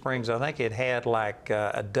Manitou Springs. I think it had like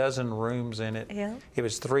a dozen rooms in it. Yeah. It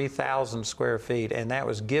was 3,000 square feet, and that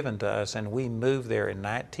was given to us, and we moved there in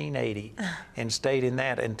 1980 and stayed in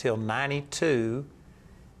that until 92,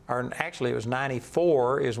 or actually it was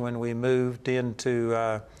 94 is when we moved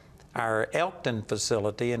into our Elkton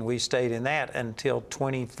facility, and we stayed in that until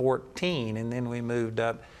 2014, and then we moved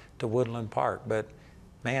up to Woodland Park. But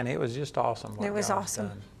man, it was just awesome. It was awesome.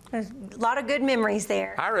 There's a lot of good memories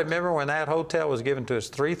there. I remember when that hotel was given to us,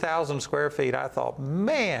 3,000 square feet, I thought,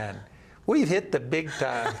 man, we've hit the big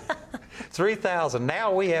time. 3,000.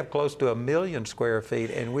 Now we have close to 1 million square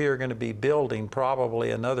feet, and we are going to be building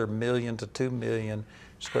probably another 1 million to 2 million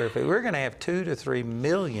square feet. We're going to have 2 to 3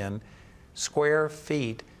 million square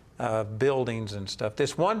feet buildings and stuff.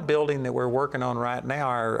 This one building that we're working on right now,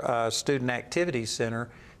 our Student Activity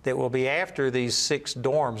Center, that will be after these 6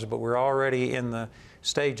 dorms, but we're already in the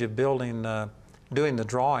stage of building, doing the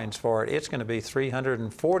drawings for it. It's going to be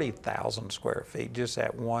 340,000 square feet, just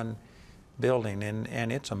that one building,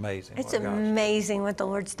 and it's amazing. It's amazing what the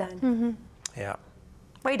Lord's done. Mm-hmm. Yeah.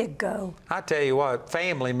 Way to go. I tell you what,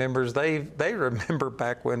 family members, they remember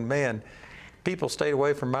back when, man, people stayed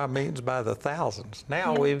away from my meetings by the thousands.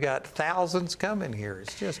 Now we've got thousands coming here.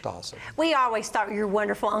 It's just awesome. We always thought you were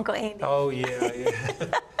wonderful, Uncle Andy. Oh, yeah.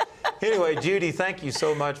 Anyway, Judy, thank you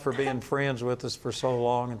so much for being friends with us for so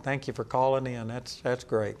long, and thank you for calling in. That's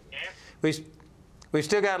great. We've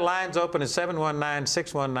still got lines open at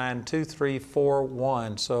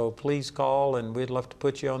 719-619-2341, so please call, and we'd love to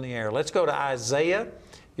put you on the air. Let's go to Isaiah.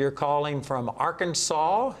 You're calling from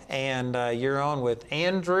Arkansas, and you're on with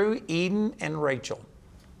Andrew, Eden, and Rachel.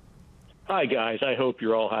 Hi, guys. I hope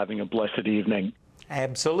you're all having a blessed evening.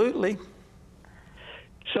 Absolutely.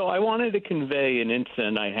 So I wanted to convey an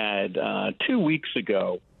incident I had 2 weeks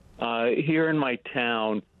ago. Here in my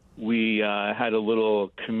town, we had a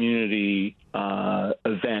little community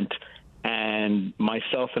event, and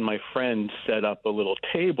myself and my friends set up a little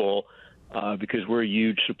table because we're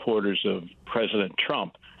huge supporters of President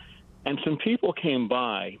Trump. And some people came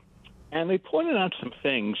by, and they pointed out some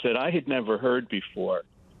things that I had never heard before.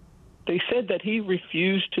 They said that he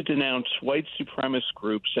refused to denounce white supremacist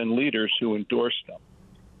groups and leaders who endorsed them.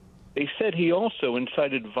 They said he also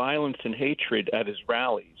incited violence and hatred at his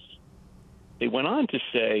rallies. They went on to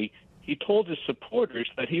say he told his supporters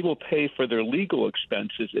that he will pay for their legal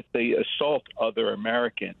expenses if they assault other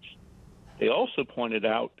Americans. They also pointed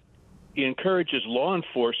out he encourages law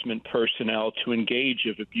enforcement personnel to engage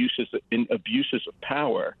in abuses of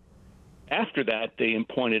power. After that, they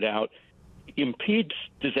pointed out he impedes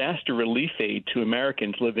disaster relief aid to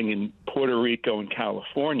Americans living in Puerto Rico and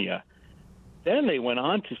California. Then they went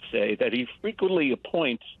on to say that he frequently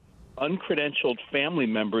appoints uncredentialed family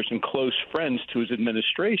members and close friends to his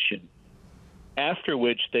administration, after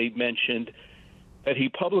which they mentioned that he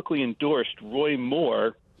publicly endorsed Roy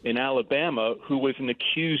Moore in Alabama, who was an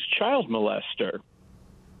accused child molester.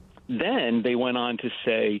 Then they went on to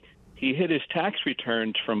say he hid his tax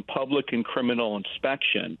returns from public and criminal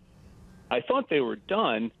inspection. I thought they were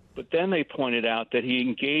done, but then they pointed out that he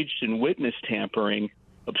engaged in witness tampering,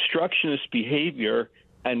 obstructionist behavior,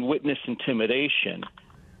 and witness intimidation.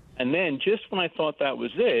 And then, just when I thought that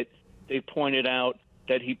was it, they pointed out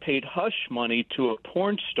that he paid hush money to a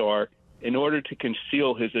porn star in order to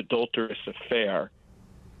conceal his adulterous affair.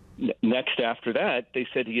 Next, after that, they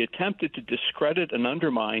said he attempted to discredit and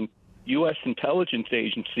undermine U.S. intelligence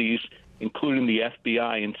agencies, including the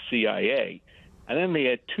FBI and CIA. And then they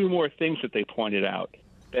had two more things that they pointed out,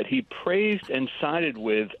 that he praised and sided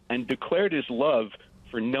with and declared his love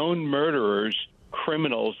for known murderers,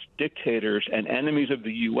 criminals, dictators, and enemies of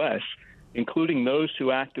the U.S., including those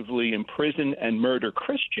who actively imprison and murder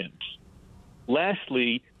Christians.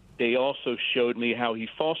 Lastly, they also showed me how he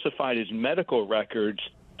falsified his medical records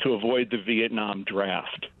to avoid the Vietnam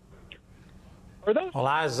draft. Well,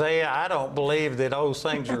 Isaiah, I don't believe that those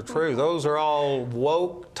things are true. Those are all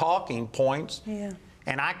woke talking points,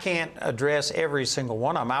 and I can't address every single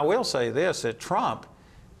one of them. I will say this, that Trump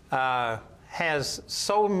has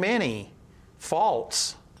so many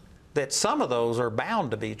faults that some of those are bound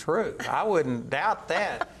to be true. I wouldn't doubt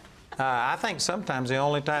that. I think sometimes the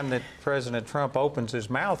only time that President Trump opens his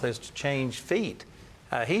mouth is to change feet.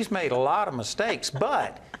 He's made a lot of mistakes,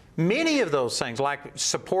 but many of those things, like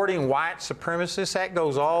supporting white supremacists, that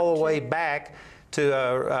goes all the way back to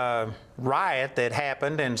a riot that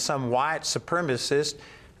happened, and some white supremacist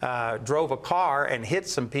drove a car and hit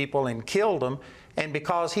some people and killed them. And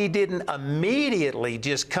because he didn't immediately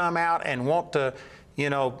just come out and want to,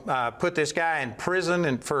 put this guy in prison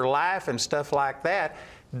and for life and stuff like that,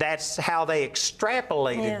 that's how they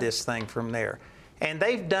extrapolated this thing from there. And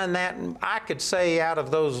they've done that, and I could say out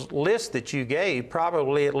of those lists that you gave,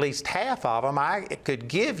 probably at least half of them, I could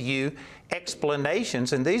give you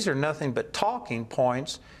explanations, and these are nothing but talking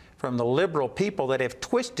points from the liberal people that have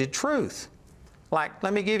twisted truth. Like,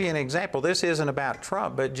 let me give you an example. This isn't about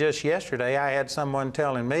Trump, but just yesterday I had someone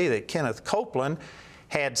telling me that Kenneth Copeland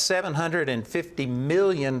had $750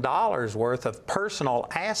 million worth of personal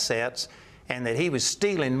assets and that he was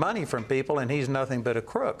stealing money from people and he's nothing but a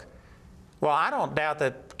crook. Well, I don't doubt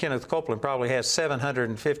that Kenneth Copeland probably has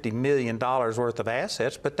 $750 million worth of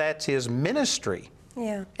assets, but that's his ministry.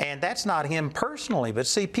 Yeah. And that's not him personally. But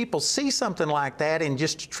see, people see something like that and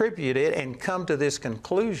just attribute it and come to this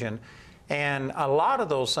conclusion. And a lot of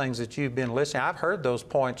those things that you've been listening, I've heard those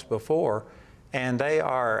points before, and they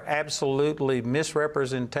are absolutely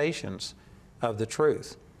misrepresentations of the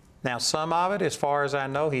truth. Now, some of it, as far as I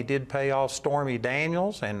know, he did pay off Stormy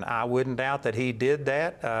Daniels, and I wouldn't doubt that he did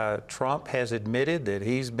that. Trump has admitted that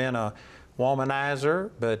he's been a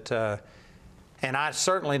womanizer, but and I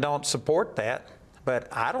certainly don't support that. But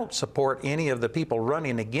I don't support any of the people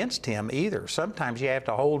running against him either. Sometimes you have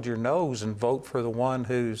to hold your nose and vote for the one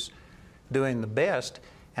who's doing the best.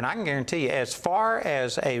 And I can guarantee you, as far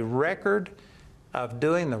as a record of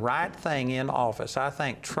doing the right thing in office, I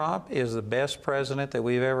think Trump is the best president that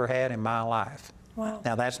we've ever had in my life. Wow.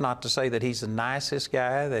 Now, that's not to say that he's the nicest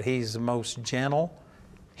guy, that he's the most gentle.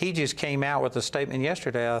 He just came out with a statement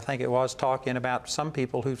yesterday, I think it was, talking about some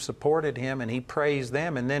people who've supported him, and he praised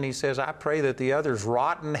them, and then he says, I pray that the others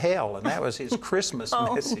rot in hell, and that was his Christmas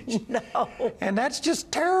message. No. And that's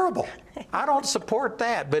just terrible. I don't support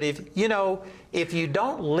that. But if you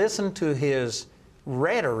don't listen to his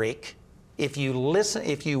rhetoric, if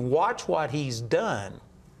you watch what he's done,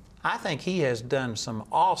 I think he has done some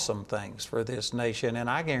awesome things for this nation, and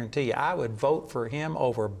I guarantee you I would vote for him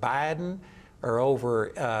over Biden or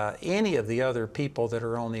over any of the other people that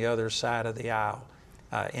are on the other side of the aisle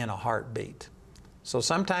in a heartbeat. So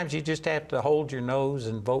sometimes you just have to hold your nose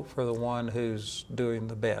and vote for the one who's doing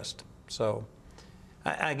the best. So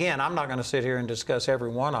again, I'm not going to sit here and discuss every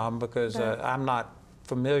one of them because I'm not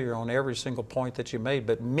familiar on every single point that you made,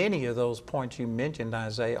 but many of those points you mentioned,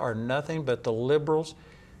 Isaiah, are nothing but the liberals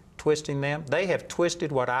twisting them. They have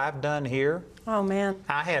twisted what I've done here. Oh, man.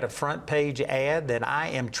 I had a front page ad that I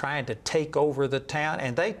am trying to take over the town,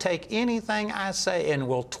 and they take anything I say and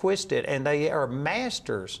will twist it, and they are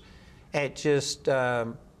masters at just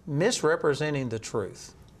misrepresenting the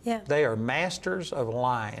truth. Yeah. They are masters of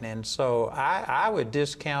lying, and so I would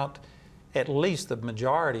discount at least the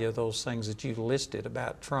majority of those things that you listed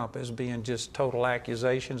about Trump as being just total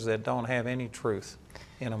accusations that don't have any truth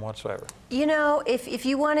in them whatsoever. You know, if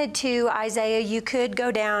you wanted to, Isaiah, you could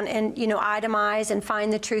go down and, you know, itemize and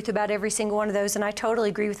find the truth about every single one of those, and I totally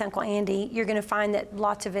agree with Uncle Andy. You're going to find that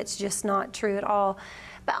lots of it's just not true at all.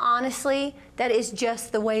 But honestly, that is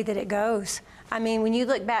just the way that it goes. I mean, when you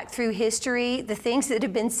look back through history, the things that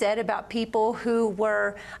have been said about people who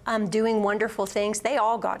were doing wonderful things, they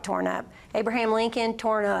all got torn up. Abraham Lincoln,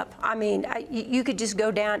 torn up. I mean, you could just go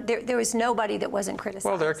down. There was nobody that wasn't criticized.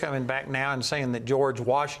 Well, they're coming back now and saying that George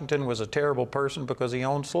Washington was a terrible person because he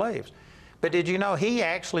owned slaves. But did you know he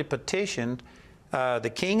actually petitioned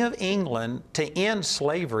the King of England to end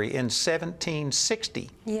slavery in 1760,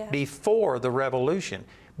 before the Revolution?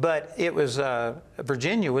 But it was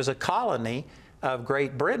Virginia was a colony of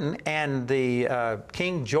Great Britain, and the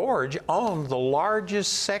King George owned the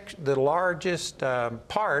largest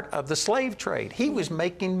part of the slave trade. He was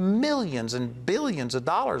making millions and billions of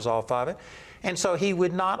dollars off of it, and so he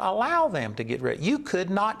would not allow them to get rid. You could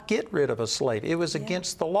not get rid of a slave. It was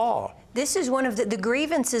against the law. This is one of the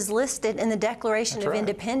grievances listed in the Declaration of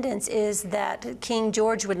Independence, is that King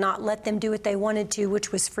George would not let them do what they wanted to,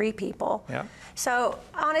 which was free people. Yeah. So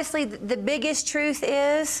honestly, the biggest truth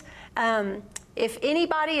is, if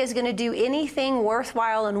anybody is going to do anything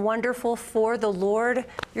worthwhile and wonderful for the Lord,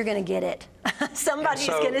 you're going to get it. Somebody's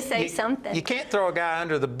going to say something. You can't throw a guy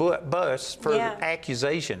under the bus for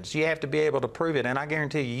accusations. You have to be able to prove it, and I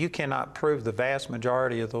guarantee you, you cannot prove the vast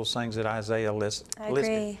majority of those things that Isaiah listed. I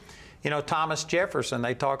agree. You know, Thomas Jefferson,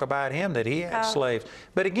 they talk about him, that he had slaves.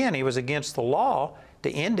 But again, he was against the law to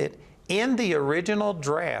end it. In the original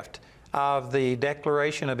draft of the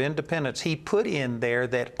Declaration of Independence, he put in there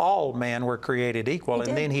that all men were created equal,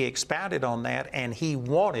 and then he expounded on that, and he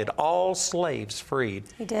wanted all slaves freed.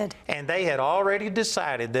 He did. And they had already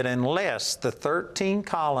decided that unless the 13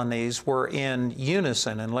 colonies were in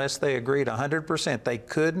unison, unless they agreed 100%, they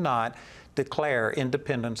could not declare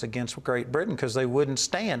independence against Great Britain, because they wouldn't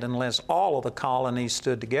stand unless all of the colonies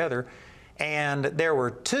stood together. And there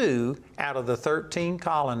were 2 out of the 13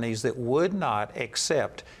 colonies that would not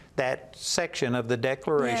accept that section of the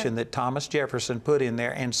Declaration that Thomas Jefferson put in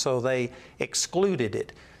there, and so they excluded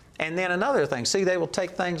it. And then another thing, see, they will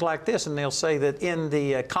take things like this and they'll say that in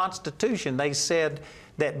the Constitution they said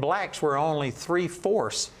that blacks were only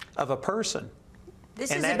 3/4 of a person.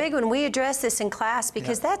 This is a big one. We addressed this in class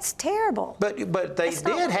because that's terrible. But they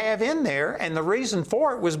did have in there, and the reason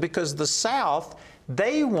for it was because the South,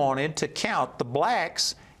 they wanted to count the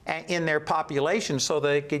blacks in their population so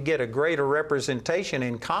they could get a greater representation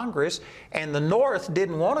in Congress, and the North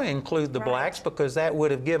didn't want to include the blacks because that would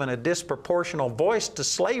have given a disproportional voice to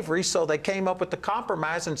slavery, so they came up with the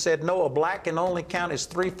compromise and said, no, a black can only count as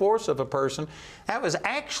 3/4 of a person. That was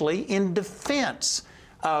actually in defense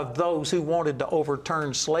of those who wanted to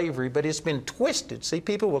overturn slavery, but it's been twisted. See,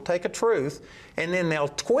 people will take a truth and then they'll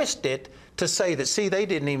twist it to say that, see, they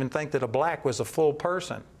didn't even think that a black was a full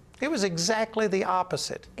person. It was exactly the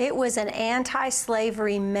opposite. It was an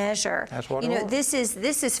anti-slavery measure. That's what it was.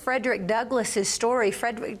 This is Frederick Douglass's story.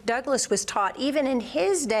 Frederick Douglass was taught, even in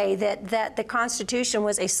his day, that the Constitution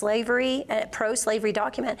was a pro-slavery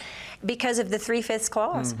document because of the 3/5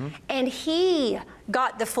 clause. And he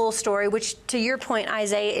got the full story, which, to your point,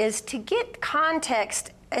 Isaiah, is to get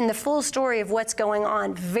context and the full story of what's going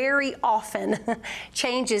on very often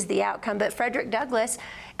changes the outcome. But Frederick Douglass,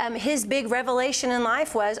 his big revelation in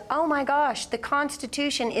life was, oh my gosh, the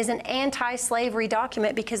Constitution is an anti-slavery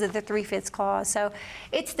document because of the 3/5 clause. So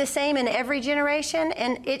it's the same in every generation,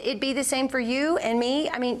 and it'd be the same for you and me.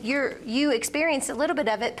 I mean, you experienced a little bit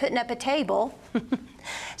of it putting up a table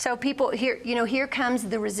So people here comes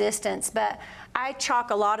the resistance, but I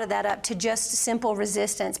chalk a lot of that up to just simple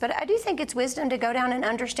resistance. But I do think it's wisdom to go down and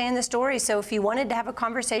understand the story. So if you wanted to have a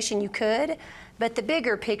conversation, you could. But the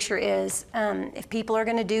bigger picture is, if people are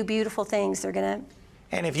going to do beautiful things, they're going to.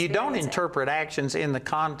 And if you don't interpret actions in the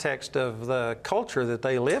context of the culture that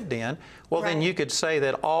they lived in, well, then you could say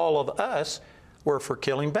that all of us were for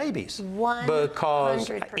killing babies. 100%.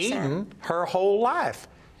 Because Eden, her whole life,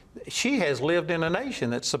 she has lived in a nation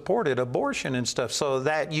that supported abortion and stuff, so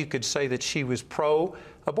that you could say that she was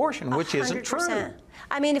pro-abortion, which isn't true.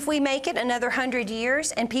 I mean, if we make it another 100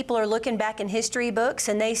 years and people are looking back in history books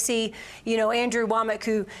and they see, Andrew Wommack,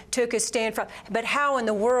 who took a stand for, but how in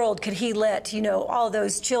the world could he let, all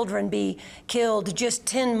those children be killed just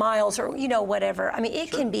 10 miles or, whatever. I mean,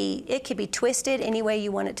 it can be twisted any way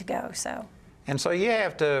you want it to go, so. And so you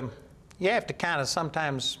have to kind of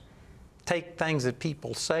sometimes take things that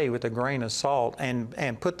people say with a grain of salt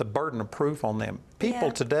and put the burden of proof on them.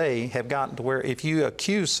 People today have gotten to where if you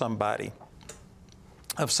accuse somebody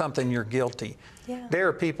of something, you're guilty. Yeah. There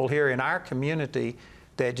are people here in our community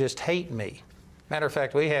that just hate me. Matter of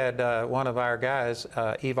fact, we had one of our guys,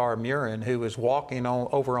 Ivar Murin, who was walking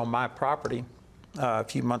over on my property a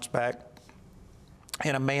few months back,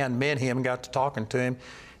 and a man met him and got to talking to him.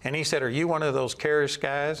 And he said, "Are you one of those Caris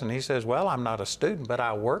guys?" And he says, "Well, I'm not a student, but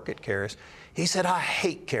I work at Caris." He said, "I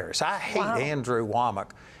hate Caris. I hate Andrew Wommack."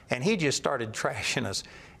 And he just started trashing us.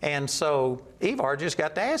 And so Ivar just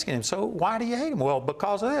got to asking him, "So why do you hate him?" "Well,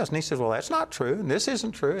 because of this." And he says, "Well, that's not true, and this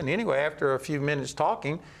isn't true." And anyway, after a few minutes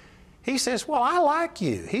talking, he says, "Well, I like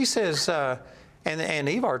you." He says, and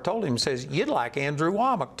Ivar told him, says, "You'd like Andrew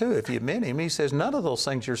Wommack too if you met him." He says, "None of those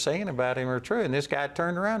things you're saying about him are true." And this guy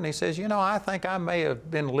turned around and he says, "I think I may have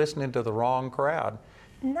been listening to the wrong crowd."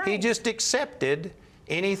 Nice. He just accepted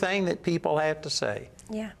anything that people had to say.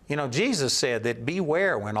 Yeah. Jesus said that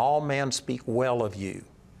beware when all men speak well of you.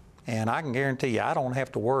 And I can guarantee you, I don't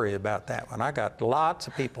have to worry about that one. I got lots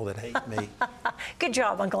of people that hate me. Good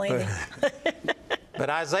job, Uncle Andy. But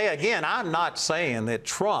Isaiah, again, I'm not saying that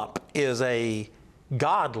Trump is a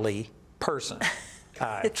godly person.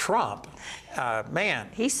 Trump, man.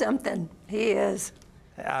 He's something. He is.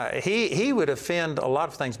 He would offend a lot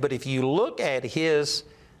of things. But if you look at his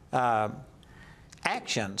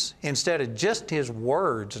actions instead of just his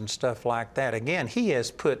words and stuff like that, again, he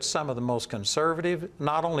has put some of the most conservative,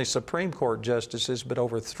 not only Supreme Court justices, but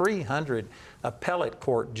over 300 appellate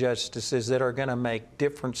court justices that are going to make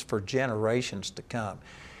difference for generations to come.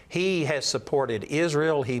 He has supported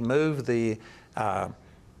Israel. He moved the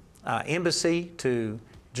embassy to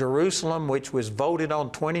Jerusalem, which was voted on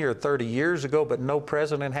 20 or 30 years ago, but no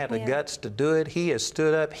president had the guts to do it. He has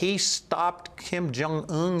stood up. He stopped Kim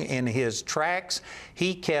Jong-un in his tracks.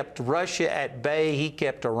 He kept Russia at bay. He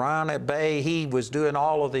kept Iran at bay. He was doing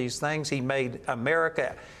all of these things. He made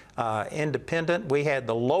America independent. We had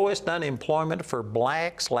the lowest unemployment for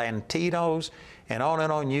blacks, Latinos, and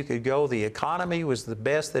on you could go. The economy was the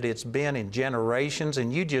best that it's been in generations,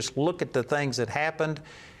 and you just look at the things that happened,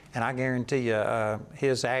 and I guarantee you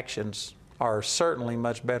his actions are certainly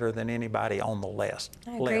much better than anybody on the left.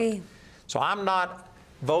 I agree. So I'm not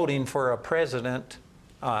voting for a president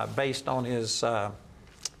based on his,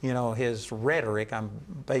 his rhetoric. I'm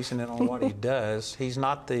basing it on what he does. He's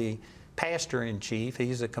not the pastor-in-chief.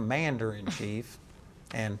 He's a commander-in-chief.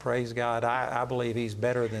 And praise God, I believe he's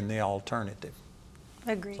better than the alternative.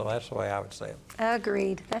 Agreed. So that's the way I would say it.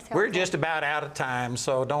 Agreed. That's helpful. We're just about out of time,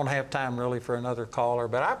 so don't have time really for another caller.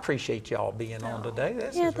 But I appreciate y'all being on today.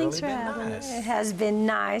 This has thanks really for been having nice. me. It has been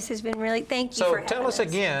nice. It's been really, thank you for having us. So tell us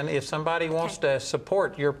again, if somebody wants to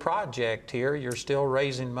support your project here, you're still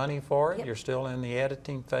raising money for it, you're still in the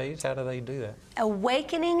editing phase, how do they do that?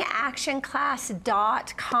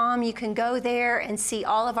 AwakeningActionClass.com. You can go there and see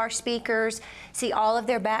all of our speakers, see all of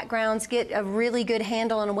their backgrounds, get a really good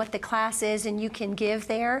handle on what the class is, and you can give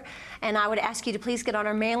there. And I would ask you to please get on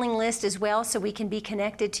our mailing list as well so we can be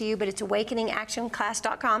connected to you, but it's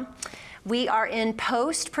AwakeningActionClass.com. We are in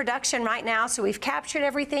post-production right now, so we've captured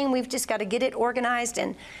everything. We've just got to get it organized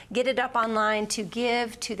and get it up online to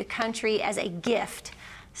give to the country as a gift.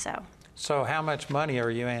 So how much money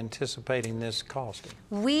are you anticipating this costing?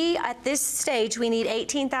 At this stage, we need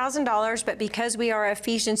 $18,000, but because we are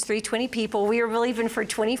Ephesians 3:20 people, we are believing for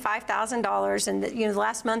 $25,000. And the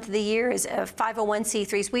last month of the year is a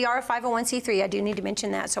 501c3. We are a 501c3. I do need to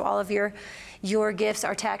mention that. So all of your gifts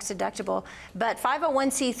are tax deductible. But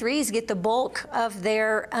 501c3s get the bulk of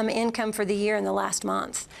their income for the year in the last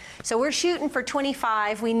month. So we're shooting for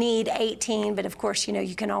 25. We need 18, but of course,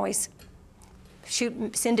 you can always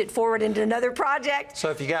send it forward into another project. So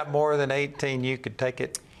if you got more than 18, you could take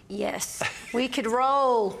it Yes, we could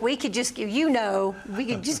roll. We could just give, we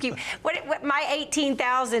could just give, what my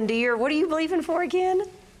 18,000 a year, what are you believing for again?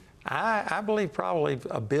 I believe probably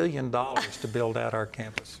 $1 billion to build out our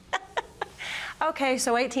campus. Okay,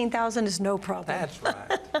 so 18,000 is no problem. That's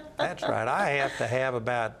right. That's right. I have to have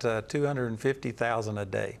about 250,000 a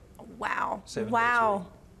day. Wow. 7 days Wow.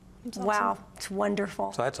 a week. Wow. It's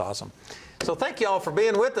wonderful. So that's awesome. So thank you all for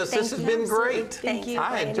being with us. This has been great. Thank you.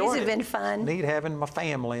 I enjoyed These it. have been fun. Need having my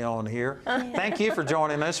family on here. Thank you for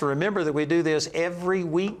joining us. Remember that we do this every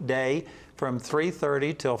weekday from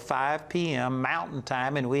 3:30 till 5 p.m. Mountain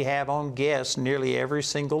Time, and we have on guests nearly every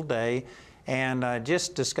single day, and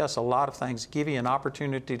just discuss a lot of things, give you an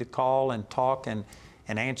opportunity to call and talk and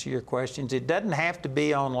answer your questions. It doesn't have to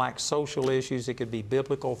be on like social issues. It could be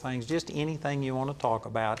biblical things, just anything you want to talk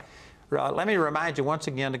about. Let me remind you once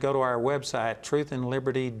again to go to our website,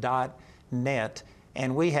 truthandliberty.net,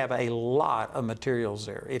 and we have a lot of materials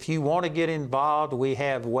there. If you want to get involved, we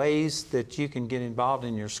have ways that you can get involved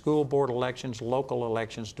in your school board elections, local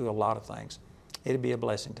elections, do a lot of things. It'd be a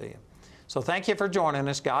blessing to you. So thank you for joining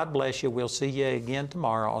us. God bless you. We'll see you again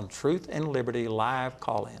tomorrow on Truth and Liberty Live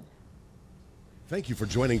Call-In. Thank you for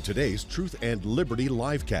joining today's Truth and Liberty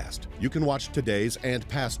livecast. You can watch today's and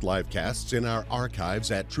past livecasts in our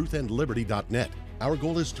archives at truthandliberty.net. Our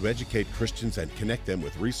goal is to educate Christians and connect them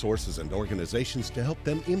with resources and organizations to help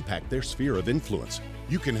them impact their sphere of influence.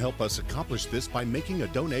 You can help us accomplish this by making a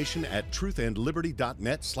donation at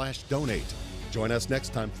truthandliberty.net/donate. Join us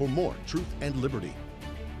next time for more Truth and Liberty.